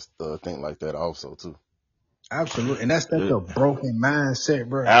of guys think like that also too. Absolutely. And that's Uh, a broken mindset,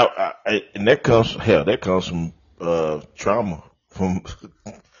 bro. and that comes from trauma from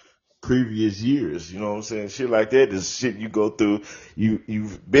previous years. You know what I'm saying? Shit like that is shit you go through.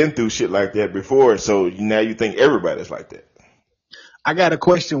 You've been through shit like that before, so now you think everybody's like that. I got a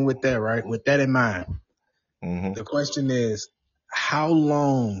question with that, right? With that in mind. Mm-hmm. The question is, how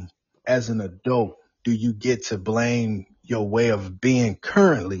long as an adult do you get to blame your way of being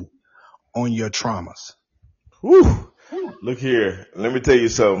currently on your traumas? Whew. Look here. Let me tell you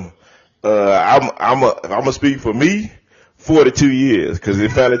something. I'm gonna speak for me. 42 years, because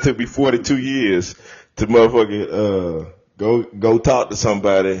it finally took me 42 years to motherfucking go talk to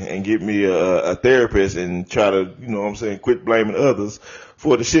somebody and get me a therapist and try to, you know what I'm saying, quit blaming others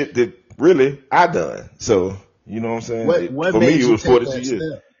for the shit that really I done. So, you know what I'm saying? What For me, made it you was take 42 that years.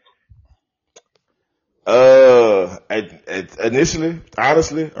 step? Initially,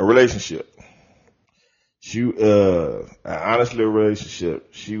 honestly, a relationship. Honestly, a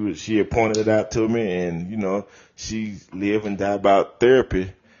relationship. She had pointed it out to me, and you know, she lived and died about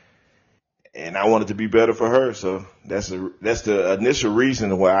therapy, and I wanted to be better for her. So that's the initial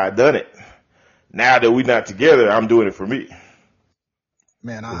reason why I done it. Now that we're not together, I'm doing it for me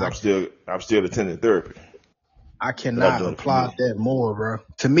Man, because I'm still attending therapy, I but I'm cannot doing it for me. applaud that more, bro.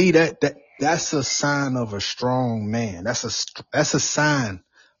 To me, that's a sign of a strong man. That's a sign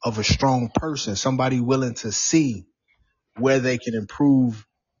of a strong person. Somebody willing to see where they can improve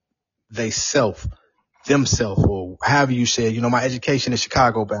themselves, or however you said. You know, my education is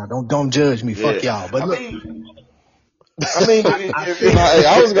Chicago bound. Don't judge me. Fuck Yeah, y'all. But I look, mean, I Nah, think hey,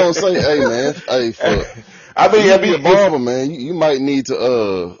 I was gonna say, hey man, hey, for you to be a barber, man, you might need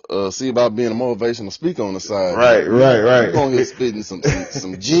to see about being a motivational speaker on the side. Then you gonna hear spitting some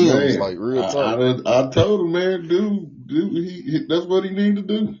gems, Man, like real talk. I told him, man, dude, that's what he need to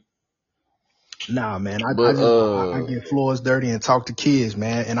do. nah, man. I But get floors dirty and talk to kids,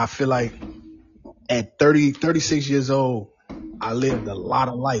 man. And I feel like at 36 years old, I lived a lot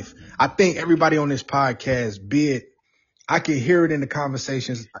of life. I think everybody on this podcast, I can hear it in the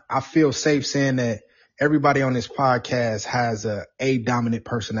conversations. I feel safe saying that everybody on this podcast has a dominant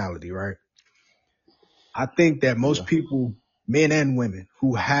personality, right? I think that most yeah, people, men and women,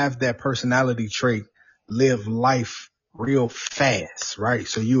 who have that personality trait live life real fast, right?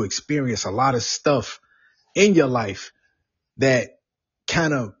 So you experience a lot of stuff in your life that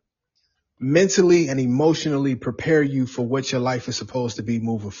kind of mentally and emotionally prepare you for what your life is supposed to be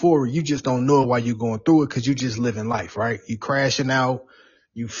moving forward. You just don't know it while you're going through it because you just living life, right? You crashing out,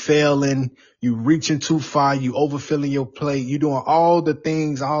 you failing, you reaching too far, you overfilling your plate, you doing all the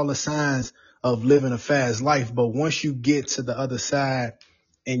things, all the signs of living a fast life. But once you get to the other side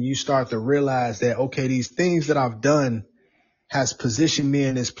and you start to realize that, okay, these things that I've done has positioned me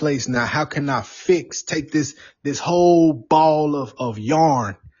in this place. Now, how can I take this whole ball of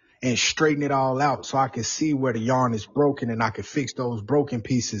yarn and straighten it all out so I can see where the yarn is broken and I can fix those broken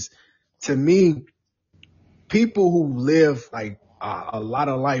pieces? To me, people who live like a lot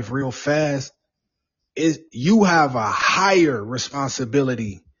of life real fast, you have a higher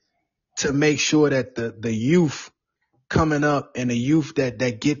responsibility to make sure that the youth coming up and the youth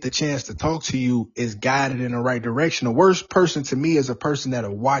that get the chance to talk to you is guided in the right direction. The worst person to me is a person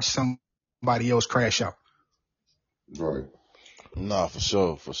that'll watch somebody else crash out. Right. nah, for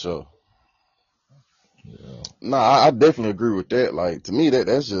sure. Yeah. Nah, I definitely agree with that. Like, to me,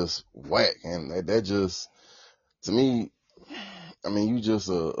 that's just whack, and that just, to me, I mean, you just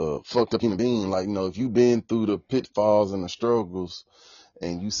a fucked up human being. Like, you know, if you've been through the pitfalls and the struggles,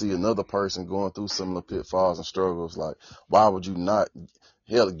 and you see another person going through similar pitfalls and struggles, like, why would you not,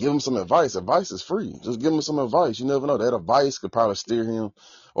 hell, give them some advice? Advice is free. Just give them some advice. You never know. That advice could probably steer him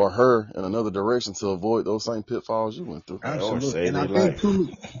or her in another direction to avoid those same pitfalls you went through. Or Absolutely. save And I their think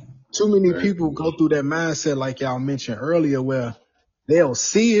life. too many people go through that mindset, like y'all mentioned earlier, where they'll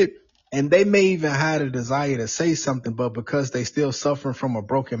see it and they may even have a desire to say something, but because they still suffering from a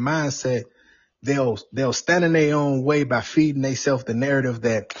broken mindset, they'll stand in their own way by feeding themselves the narrative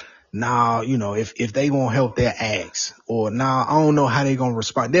that, nah, you know, if they won't help, their ask, or nah, I don't know how they gonna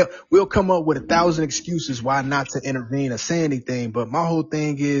respond. We'll come up with 1,000 excuses why not to intervene or say anything. But my whole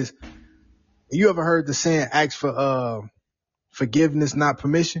thing is, you ever heard the saying, ask for forgiveness, not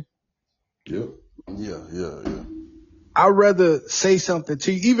permission? Yep. Yeah. I'd rather say something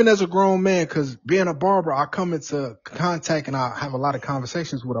to you, even as a grown man, because being a barber, I come into contact and I have a lot of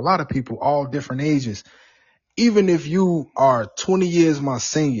conversations with a lot of people, all different ages. Even if you are 20 years my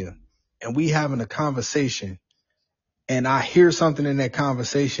senior and we having a conversation and I hear something in that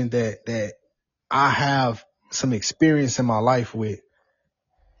conversation that I have some experience in my life with,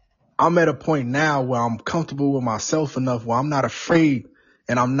 I'm at a point now where I'm comfortable with myself enough where I'm not afraid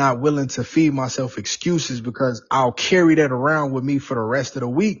and I'm not willing to feed myself excuses because I'll carry that around with me for the rest of the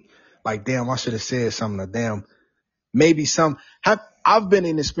week. Like, damn, I should have said something, or damn, maybe I've been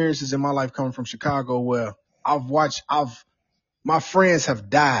in experiences in my life coming from Chicago where my friends have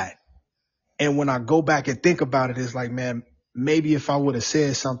died. And when I go back and think about it, it's like, man, maybe if I would have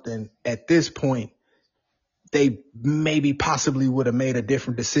said something at this point, they maybe possibly would have made a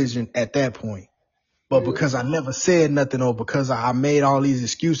different decision at that point. But because I never said nothing, or because I made all these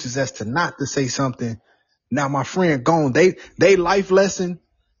excuses as to not to say something, now my friend gone. They life lesson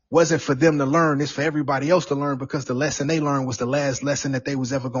wasn't for them to learn. It's for everybody else to learn, because the lesson they learned was the last lesson that they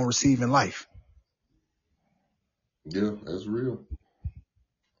was ever going to receive in life. Yeah, that's real.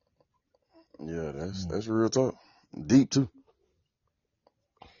 Yeah, that's real talk. Deep too.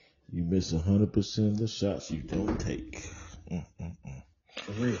 You miss 100% of the shots you don't take.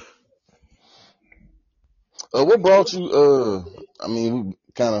 For real. What brought you, I mean, we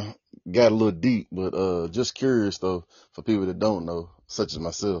kind of got a little deep, but just curious though, for people that don't know, such as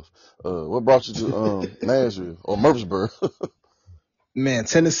myself, what brought you to Nashville or Murfreesboro? Man,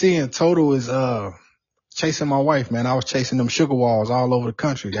 Tennessee in total is chasing my wife, man. I was chasing them sugar walls all over the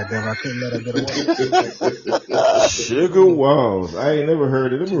country. Goddamn, I couldn't let her get away. Sugar walls. I ain't never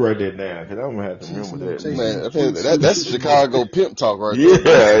heard it. Let me write that down, because I'm going to have to remember that. Man, that's Chicago pimp talk right there.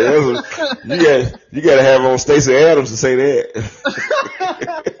 Yeah, you got to have on Stacey Adams to say that.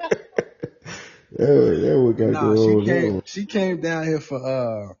 She came down here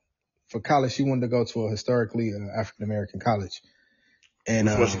for college. She wanted to go to a historically African American college. And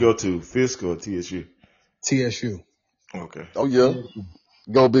which one she go to? Fisk or TSU? TSU. Okay. Oh yeah.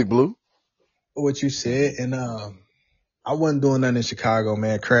 Go Big Blue. What you said. And I wasn't doing nothing in Chicago,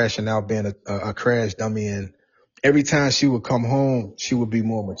 man, crashing out, being a crash dummy. And every time she would come home, she would be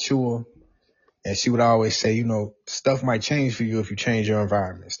more mature. And she would always say, you know, stuff might change for you if you change your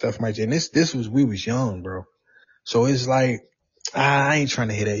environment. Stuff might change. And we was young, bro. So it's like, I ain't trying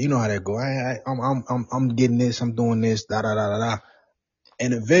to hit that. You know how that go. I'm getting this. I'm doing this. Da da da da da.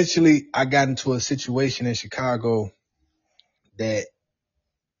 And eventually, I got into a situation in Chicago that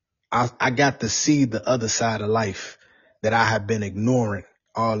I got to see the other side of life that I had been ignoring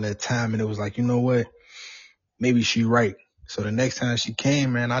all that time. And it was like, you know what? Maybe she right. So the next time she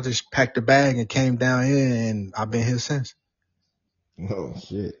came, man, I just packed a bag and came down here, and I've been here since. Oh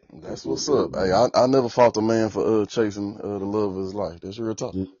shit. That's what's up. Hey, I never fault a man for chasing the love of his life. That's real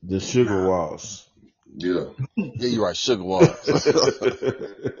talk. The sugar walls. Yeah. Yeah, you're right. Sugar walls. I'm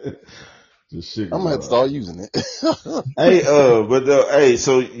gonna have to start using it. Hey,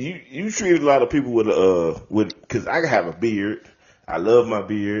 so you treat a lot of people with, cause I have a beard. I love my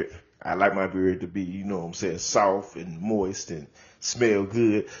beard. I like my beard to be, you know what I'm saying, soft and moist and smell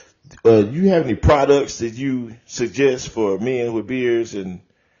good. You have any products that you suggest for men with beards and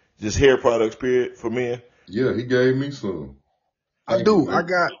just hair products, period, for men? Yeah, he gave me some. I do. I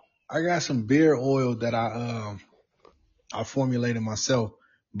got some beard oil that I formulated myself,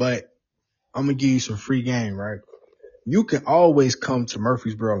 but I'm gonna give you some free game, right? You can always come to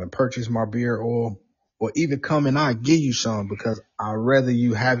Murfreesboro and purchase my beard oil, or even come and I'll give you some, because I'd rather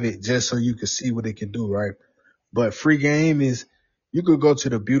you have it just so you can see what it can do, right? But free game is, you could go to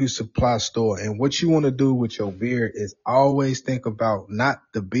the beauty supply store, and what you want to do with your beard is always think about not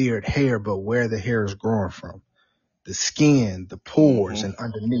the beard hair, but where the hair is growing from. The skin, the pores, and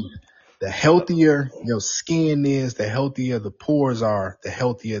underneath. The healthier your skin is, the healthier the pores are, the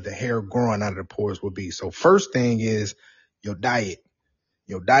healthier the hair growing out of the pores will be. So first thing is your diet.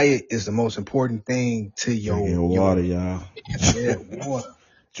 Your diet is the most important thing to Drinking water, y'all. Yeah, water.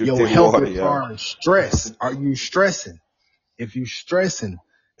 Drink Your that health water, requires stress. Are you stressing? If you stressing,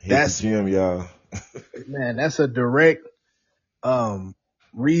 hit the gym, y'all. Man, that's a direct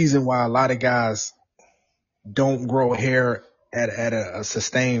reason why a lot of guys don't grow hair at a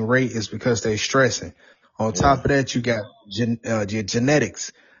sustained rate, is because they're stressing. On top of that, you got your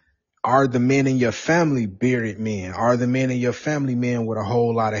genetics. Are the men in your family bearded men? Are the men in your family men with a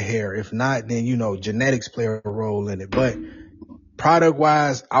whole lot of hair? If not, then, you know, genetics play a role in it. But product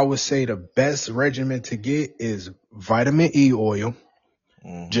wise, I would say the best regimen to get is vitamin E oil,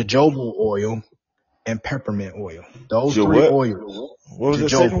 jojoba oil, and peppermint oil. Those three oils. What was the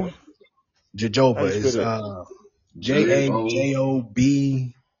second one? Jojoba is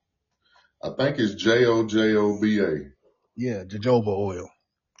JAJOB. I think it's JOJOBA. Yeah, jojoba oil.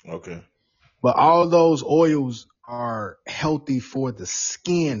 Okay. But all those oils are healthy for the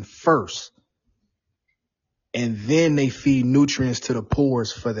skin first. And then they feed nutrients to the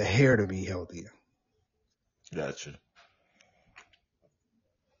pores for the hair to be healthier. Gotcha.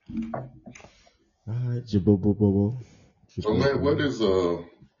 All right, jabbo. So man, what is to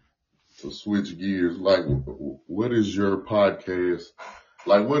switch gears? Like, what is your podcast?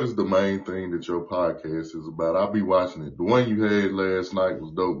 Like, what is the main thing that your podcast is about? I'll be watching it. The one you had last night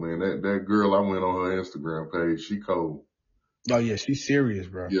was dope, man. That girl, I went on her Instagram page. She cold. Oh yeah, she's serious,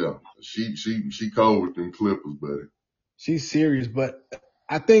 bro. Yeah, she cold with them clippers, buddy. She's serious, but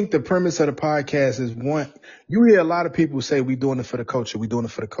I think the premise of the podcast is one, you hear a lot of people say we doing it for the culture, we doing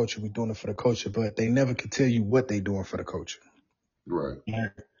it for the culture, we doing it for the culture, but they never can tell you what they doing for the culture. Right.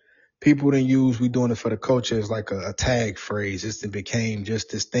 People then use we doing it for the culture as like a tag phrase. It became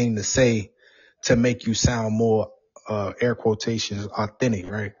just this thing to say to make you sound more, air quotations, authentic,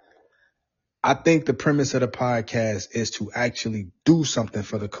 right? I think the premise of the podcast is to actually do something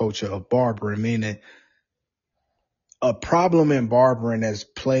for the culture of barbering, meaning a problem in barbering that's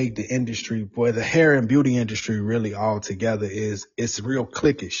plagued the industry, boy, the hair and beauty industry really all together is it's real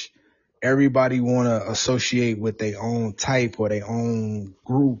cliquish. Everybody want to associate with their own type or their own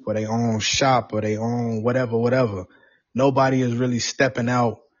group or their own shop or their own whatever. Nobody is really stepping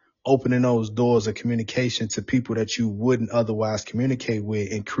out, opening those doors of communication to people that you wouldn't otherwise communicate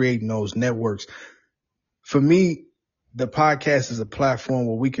with and creating those networks. For me, the podcast is a platform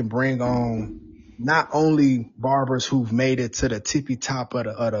where we can bring on not only barbers who've made it to the tippy top of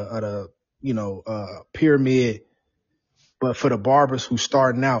the pyramid, but for the barbers who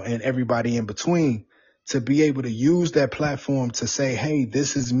starting out and everybody in between to be able to use that platform to say, hey,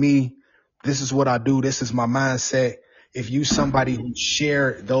 this is me. This is what I do. This is my mindset. If you somebody who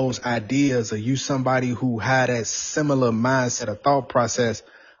share those ideas or you somebody who had a similar mindset or thought process,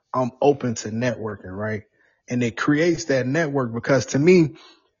 I'm open to networking, right? And it creates that network because to me,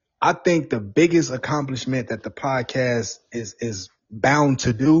 I think the biggest accomplishment that the podcast is bound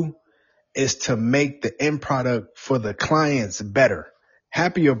to do is to make the end product for the clients better.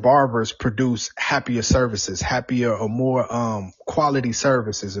 Happier barbers produce happier services, happier or more quality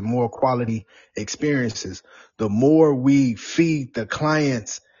services and more quality experiences. The more we feed the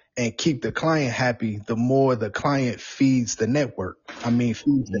clients and keep the client happy, the more the client feeds the network. Feeds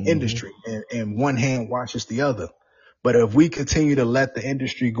the industry, and one hand washes the other. But if we continue to let the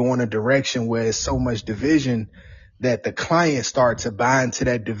industry go in a direction where there's so much division that the clients start to buy into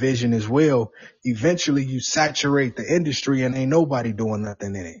that division as well, eventually you saturate the industry and ain't nobody doing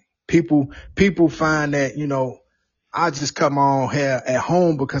nothing in it. People find that, I just come on here at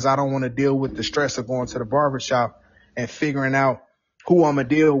home because I don't want to deal with the stress of going to the barbershop and figuring out who I'm going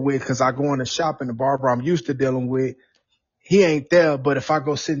to deal with because I go in the shop and the barber I'm used to dealing with, he ain't there. But if I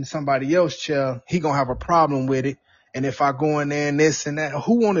go sit in somebody else's chair, he going to have a problem with it. And if I go in there and this and that,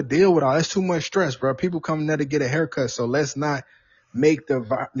 who want to deal with all that's too much stress, bro? People come there to get a haircut. So let's not make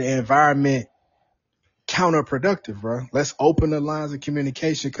the environment counterproductive, bro. Let's open the lines of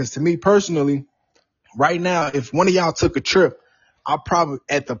communication. Cause to me personally, right now, if one of y'all took a trip, I probably,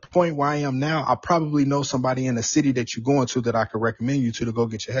 at the point where I am now, I probably know somebody in the city that you're going to that I could recommend you to go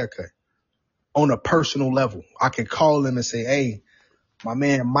get your haircut on a personal level. I can call them and say, hey, my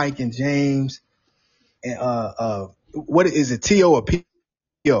man Mike and James, and what is it, T.O. or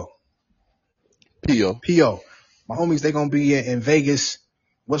P.O.? P.O. My homies, they gonna be in Vegas.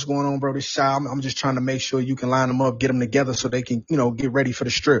 What's going on, bro? This shy. I'm just trying to make sure you can line them up, get them together so they can, get ready for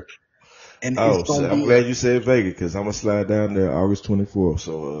the strip. And I'm glad you said Vegas because I'm gonna slide down there August 24th.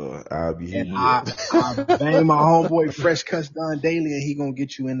 So I'll be hitting you up. I bang my homeboy Fresh Cuts Done Daily, and he gonna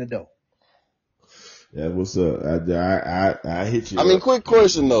get you in the dough. Yeah, what's up? I hit you. Quick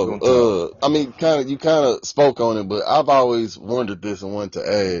question though. You kind of spoke on it, but I've always wondered this and wanted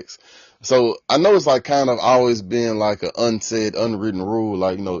to ask. So I know it's like kind of always been like an unsaid, unwritten rule.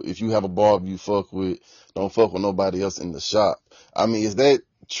 Like, if you have a barber you fuck with, don't fuck with nobody else in the shop. Is that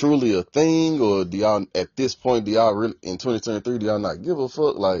truly a thing, or do y'all at this point, do y'all really in 2023, do y'all not give a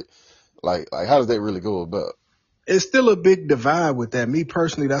fuck? Like how does that really go about? It's still a big divide with that. Me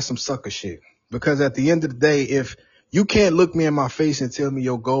personally, that's some sucker shit. Because at the end of the day, if you can't look me in my face and tell me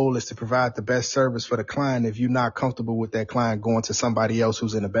your goal is to provide the best service for the client, if you're not comfortable with that client going to somebody else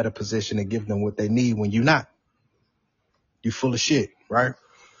who's in a better position and give them what they need when you're not, you full of shit, right?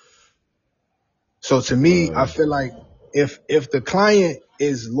 So to me, I feel like if the client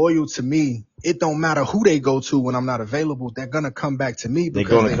is loyal to me, it don't matter who they go to when I'm not available. They're going to come back to me because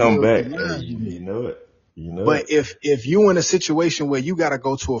they're going to come back. You know it. You know. But if you in a situation where you got to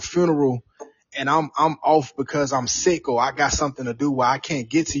go to a funeral and I'm off because I'm sick or I got something to do where I can't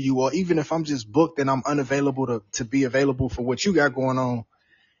get to you, or even if I'm just booked and I'm unavailable to be available for what you got going on,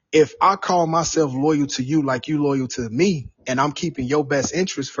 if I call myself loyal to you like you loyal to me and I'm keeping your best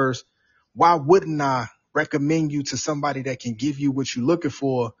interest first, why wouldn't I recommend you to somebody that can give you what you're looking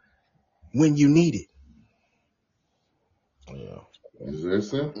for when you need it? Yeah. Is that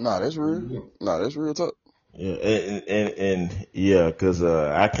simple? Nah, that's real. Nah, that's real talk. Yeah, and yeah, cause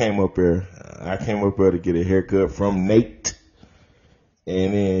I came up here to get a haircut from Nate,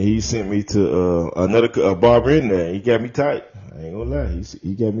 and then he sent me to another barber in there. He got me tight. I ain't gonna lie,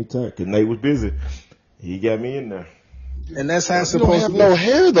 he got me tight, cause Nate was busy. He got me in there. And that's how it's You don't supposed have to be. no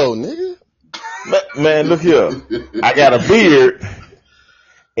hair though, nigga. Man, look here, I got a beard,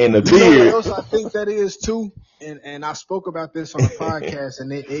 and the You know what beard. else I think that is too? And I spoke about this on a podcast,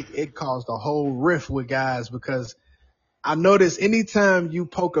 and it caused a whole rift with guys, because I noticed anytime you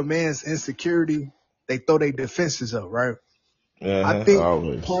poke a man's insecurity, they throw their defenses up, right? I think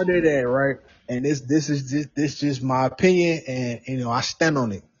Always. part of that, right? And this is just my opinion, and I stand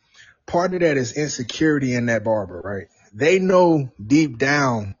on it. Part of that is insecurity in that barber, right? They know deep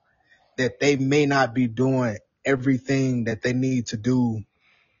down that they may not be doing everything that they need to do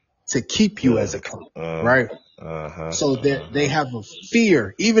to keep you as a client, right? So they have a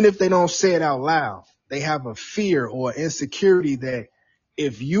fear, even if they don't say it out loud, they have a fear or insecurity that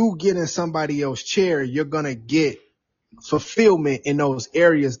if you get in somebody else's chair, you're going to get fulfillment in those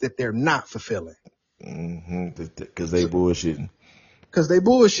areas that they're not fulfilling. Cause they bullshitting. Cause they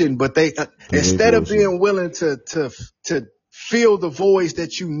bullshitting, but they, instead of being willing to fill the voids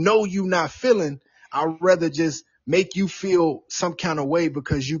that you know you're not feeling, I'd rather just make you feel some kind of way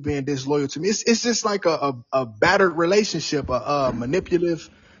because you being disloyal to me. It's just like a battered relationship, a manipulative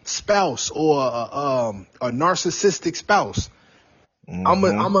spouse or a narcissistic spouse. I'm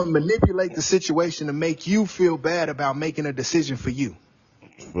gonna manipulate the situation to make you feel bad about making a decision for you.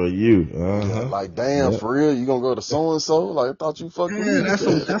 For you, Yeah, like damn, for real, you gonna go to so and so? Like I thought you fucking me.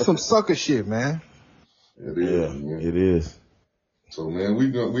 That's some sucker shit, man. It is, man. It is. So man,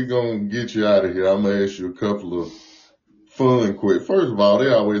 we gonna get you out of here. I'm gonna ask you a couple of fun quick. First of all,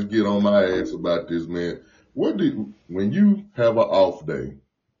 they always get on my ass about this, man. When you have an off day,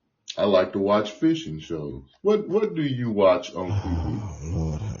 I like to watch fishing shows. What do you watch on TV? Oh,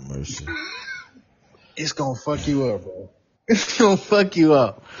 Lord have mercy. It's gonna fuck you up, bro. It's gonna fuck you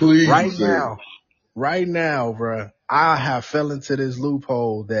up. Please, Right now, bro, I have fell into this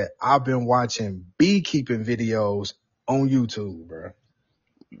loophole that I've been watching beekeeping videos on YouTube, bro.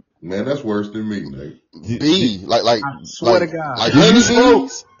 Man, that's worse than me, Nate. Like I swear to God. Like Do you smoke?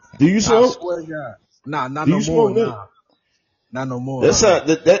 honeybees? Do you smoke? I swear to God. Nah, not Do no you smoke, more. Nate? Nah. Not no more.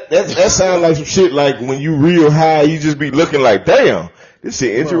 That sound like some shit like when you real high, you just be looking like, damn, this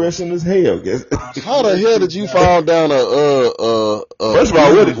shit interesting as hell. How the hell did you fall down First of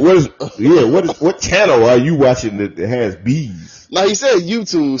all, what channel are you watching that has bees? Now he said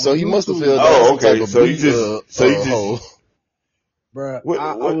YouTube, so he must have fell down some type of So bee, you just hole. Bruh, What-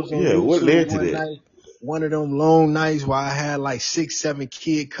 I what- was on yeah, YouTube what led to one that? night, one of them long nights where I had like 6-7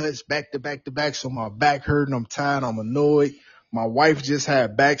 kid cuts back to back to back. So my back hurting, I'm tired, I'm annoyed. My wife just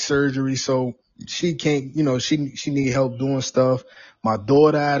had back surgery, so she can't, she need help doing stuff. My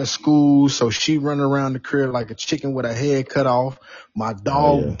daughter out of school, so she running around the crib like a chicken with her head cut off. My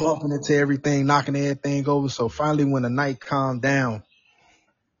dog bumping into everything, knocking everything over. So finally, when the night calmed down,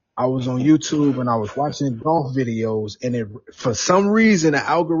 I was on YouTube and I was watching golf videos, and for some reason, the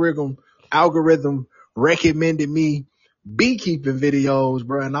algorithm recommended me beekeeping videos,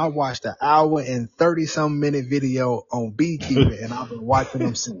 bro. And I watched an hour and 30-some minute video on beekeeping, and I've been watching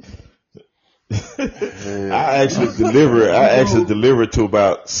them since. I actually delivered to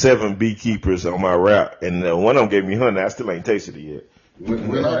about 7 beekeepers on my route, and one of them gave me honey. I still ain't tasted it yet. That's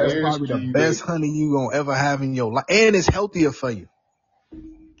probably the best honey you gonna ever have in your life, and it's healthier for you.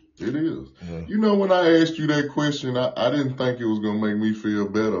 It is. Yeah. When I asked you that question, I didn't think it was going to make me feel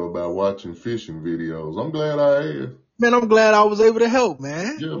better about watching fishing videos. I'm glad I asked. Man, I'm glad I was able to help,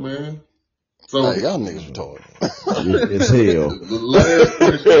 man. Yeah, man. So, y'all niggas retarded. It's hell.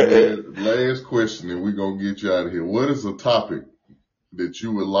 The last question, and we're going to get you out of here. What is a topic that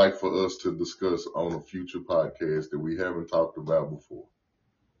you would like for us to discuss on a future podcast that we haven't talked about before?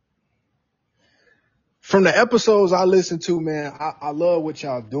 From the episodes I listened to, man, I love what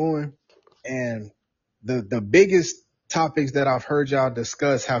y'all doing. And the biggest topics that I've heard y'all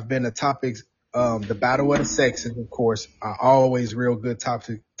discuss have been the topics, the battle of the sexes, of course, are always real good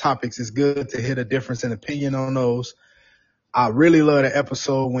topics. It's good to hear the difference in opinion on those. I really love the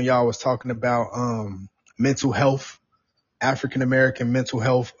episode when y'all was talking about, mental health, African American mental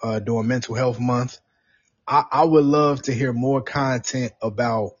health, during Mental Health Month. I would love to hear more content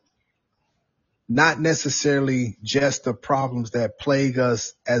about not necessarily just the problems that plague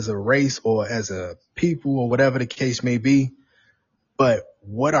us as a race or as a people or whatever the case may be, but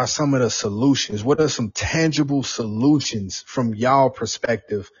what are some of the solutions? What are some tangible solutions from y'all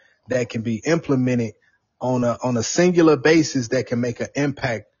perspective that can be implemented on a singular basis that can make an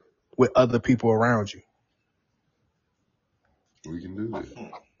impact with other people around you? We can do that.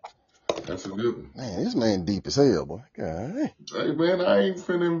 That's a good one. Man, this man deep as hell, boy. God. Hey, man, I ain't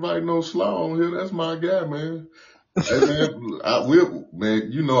finna invite no slaw on here. That's my guy, man. Hey, man,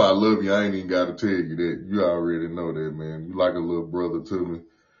 man, you know I love you. I ain't even got to tell you that. You already know that, man. You like a little brother to me.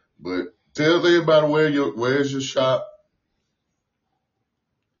 But tell everybody where's your shop?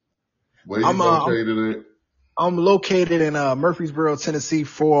 Where you located at? I'm located in Murfreesboro, Tennessee,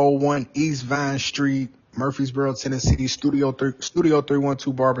 401 East Vine Street, Murfreesboro, Tennessee, Studio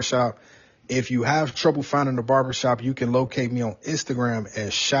 312 Barbershop. If you have trouble finding the barbershop, you can locate me on Instagram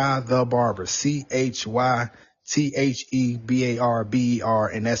as ChyDaBarber,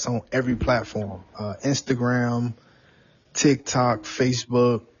 ChyTheBarber, and that's on every platform. Instagram, TikTok,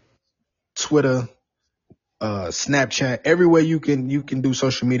 Facebook, Twitter, Snapchat, everywhere you can do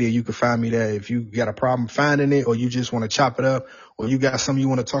social media, you can find me there. If you got a problem finding it, or you just want to chop it up, or you got something you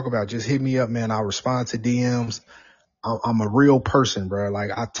want to talk about, just hit me up, man. I'll respond to DMs. I'm a real person, bro. Like,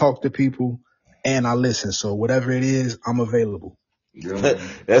 I talk to people and I listen. So whatever it is, I'm available. Yeah.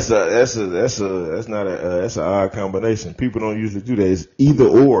 That's an odd combination. People don't usually do that. It's either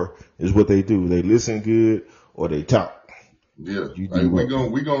or is what they do. They listen good or they talk. Yeah. Hey, we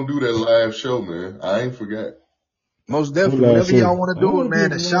gonna do that live show, man. I ain't forgot. Most definitely. Whatever y'all want to do, man,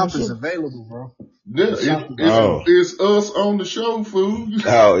 the shop is available, bro. Yeah, it's us on the show, fool.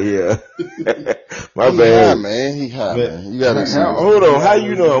 Oh, yeah. My he bad. High, man. He high, man. You gotta hold on. How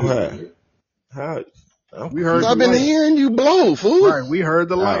you know I'm high? How? We heard I've been hearing you blow, fool. Right, we heard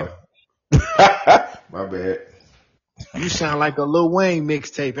the lighter. My bad. You sound like a Lil Wayne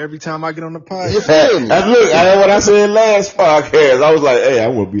mixtape every time I get on the podcast. You feel me? What I said last podcast. I was like, hey, I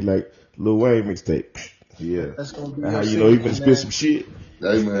want to be like Lil Wayne mixtape. Yeah. That's gonna be how you know you can spit some shit.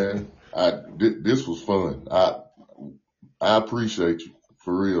 Hey, man, this was fun. I appreciate you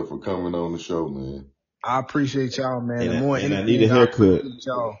for real for coming on the show, man. I appreciate y'all, man. And I need a haircut.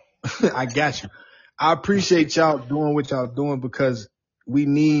 I got you. I appreciate y'all doing what y'all doing because we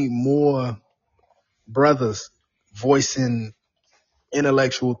need more brothers voicing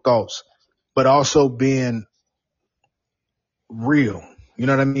intellectual thoughts, but also being real. You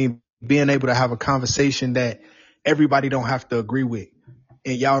know what I mean? Being able to have a conversation that everybody don't have to agree with.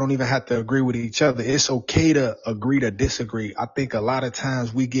 And y'all don't even have to agree with each other. It's okay to agree to disagree. I think a lot of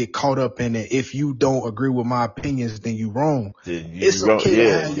times we get caught up in it. If you don't agree with my opinions, then you wrong. It's okay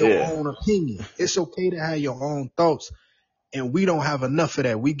to have your own opinion. It's okay to have your own thoughts. And we don't have enough of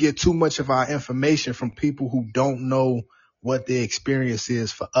that. We get too much of our information from people who don't know what the experience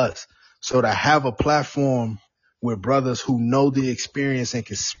is for us. So to have a platform with brothers who know the experience and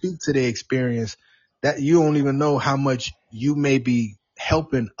can speak to the experience, that you don't even know how much you may be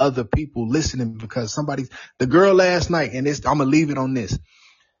helping other people listening, because the girl last night, and I'm going to leave it on this.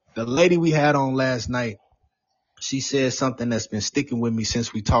 The lady we had on last night, she said something that's been sticking with me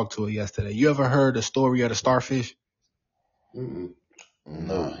since we talked to her yesterday. You ever heard the story of the starfish? Mm-mm.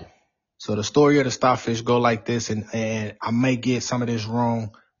 No. So the story of the starfish go like this, and I may get some of this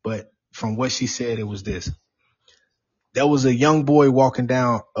wrong, but from what she said, it was this. There was a young boy walking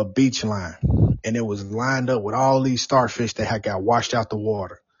down a beach line, and it was lined up with all these starfish that had got washed out the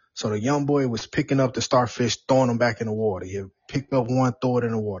water. So the young boy was picking up the starfish, throwing them back in the water. You pick up one, throw it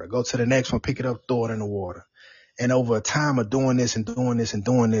in the water. Go to the next one, pick it up, throw it in the water. And over a time of doing this and doing this and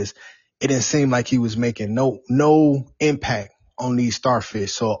doing this, it didn't seem like he was making no impact on these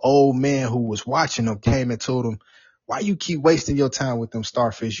starfish. So an old man who was watching them came and told him, why you keep wasting your time with them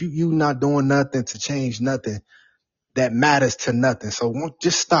starfish? You not doing nothing to change nothing that matters to nothing. So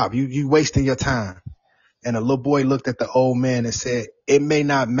just stop. You wasting your time. And a little boy looked at the old man and said, it may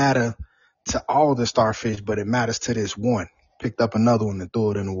not matter to all the starfish, but it matters to this one. Picked up another one and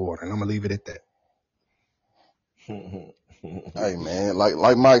threw it in the water. And I'm going to leave it at that. Hey, man,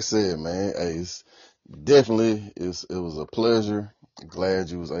 like Mike said, man, hey, it was a pleasure. Glad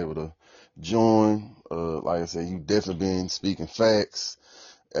you was able to join. Like I said, you definitely been speaking facts.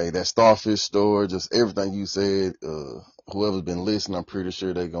 Hey, that starfish story, just everything you said, whoever's been listening, I'm pretty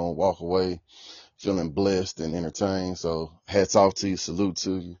sure they're going to walk away feeling blessed and entertained. So hats off to you. Salute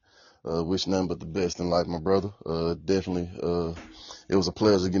to you. Wish nothing but the best in life, my brother. Definitely, it was a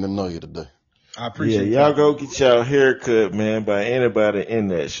pleasure getting to know you today. I appreciate y'all go get y'all haircut, man, by anybody in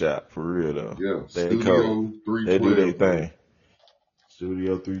that shop, for real though. Yeah, They Studio cold. 312. They do their man. thing.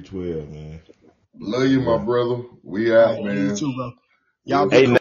 Studio 312, man. Love you, my Yeah. brother. We out, You man. too, bro. We'll Y'all be be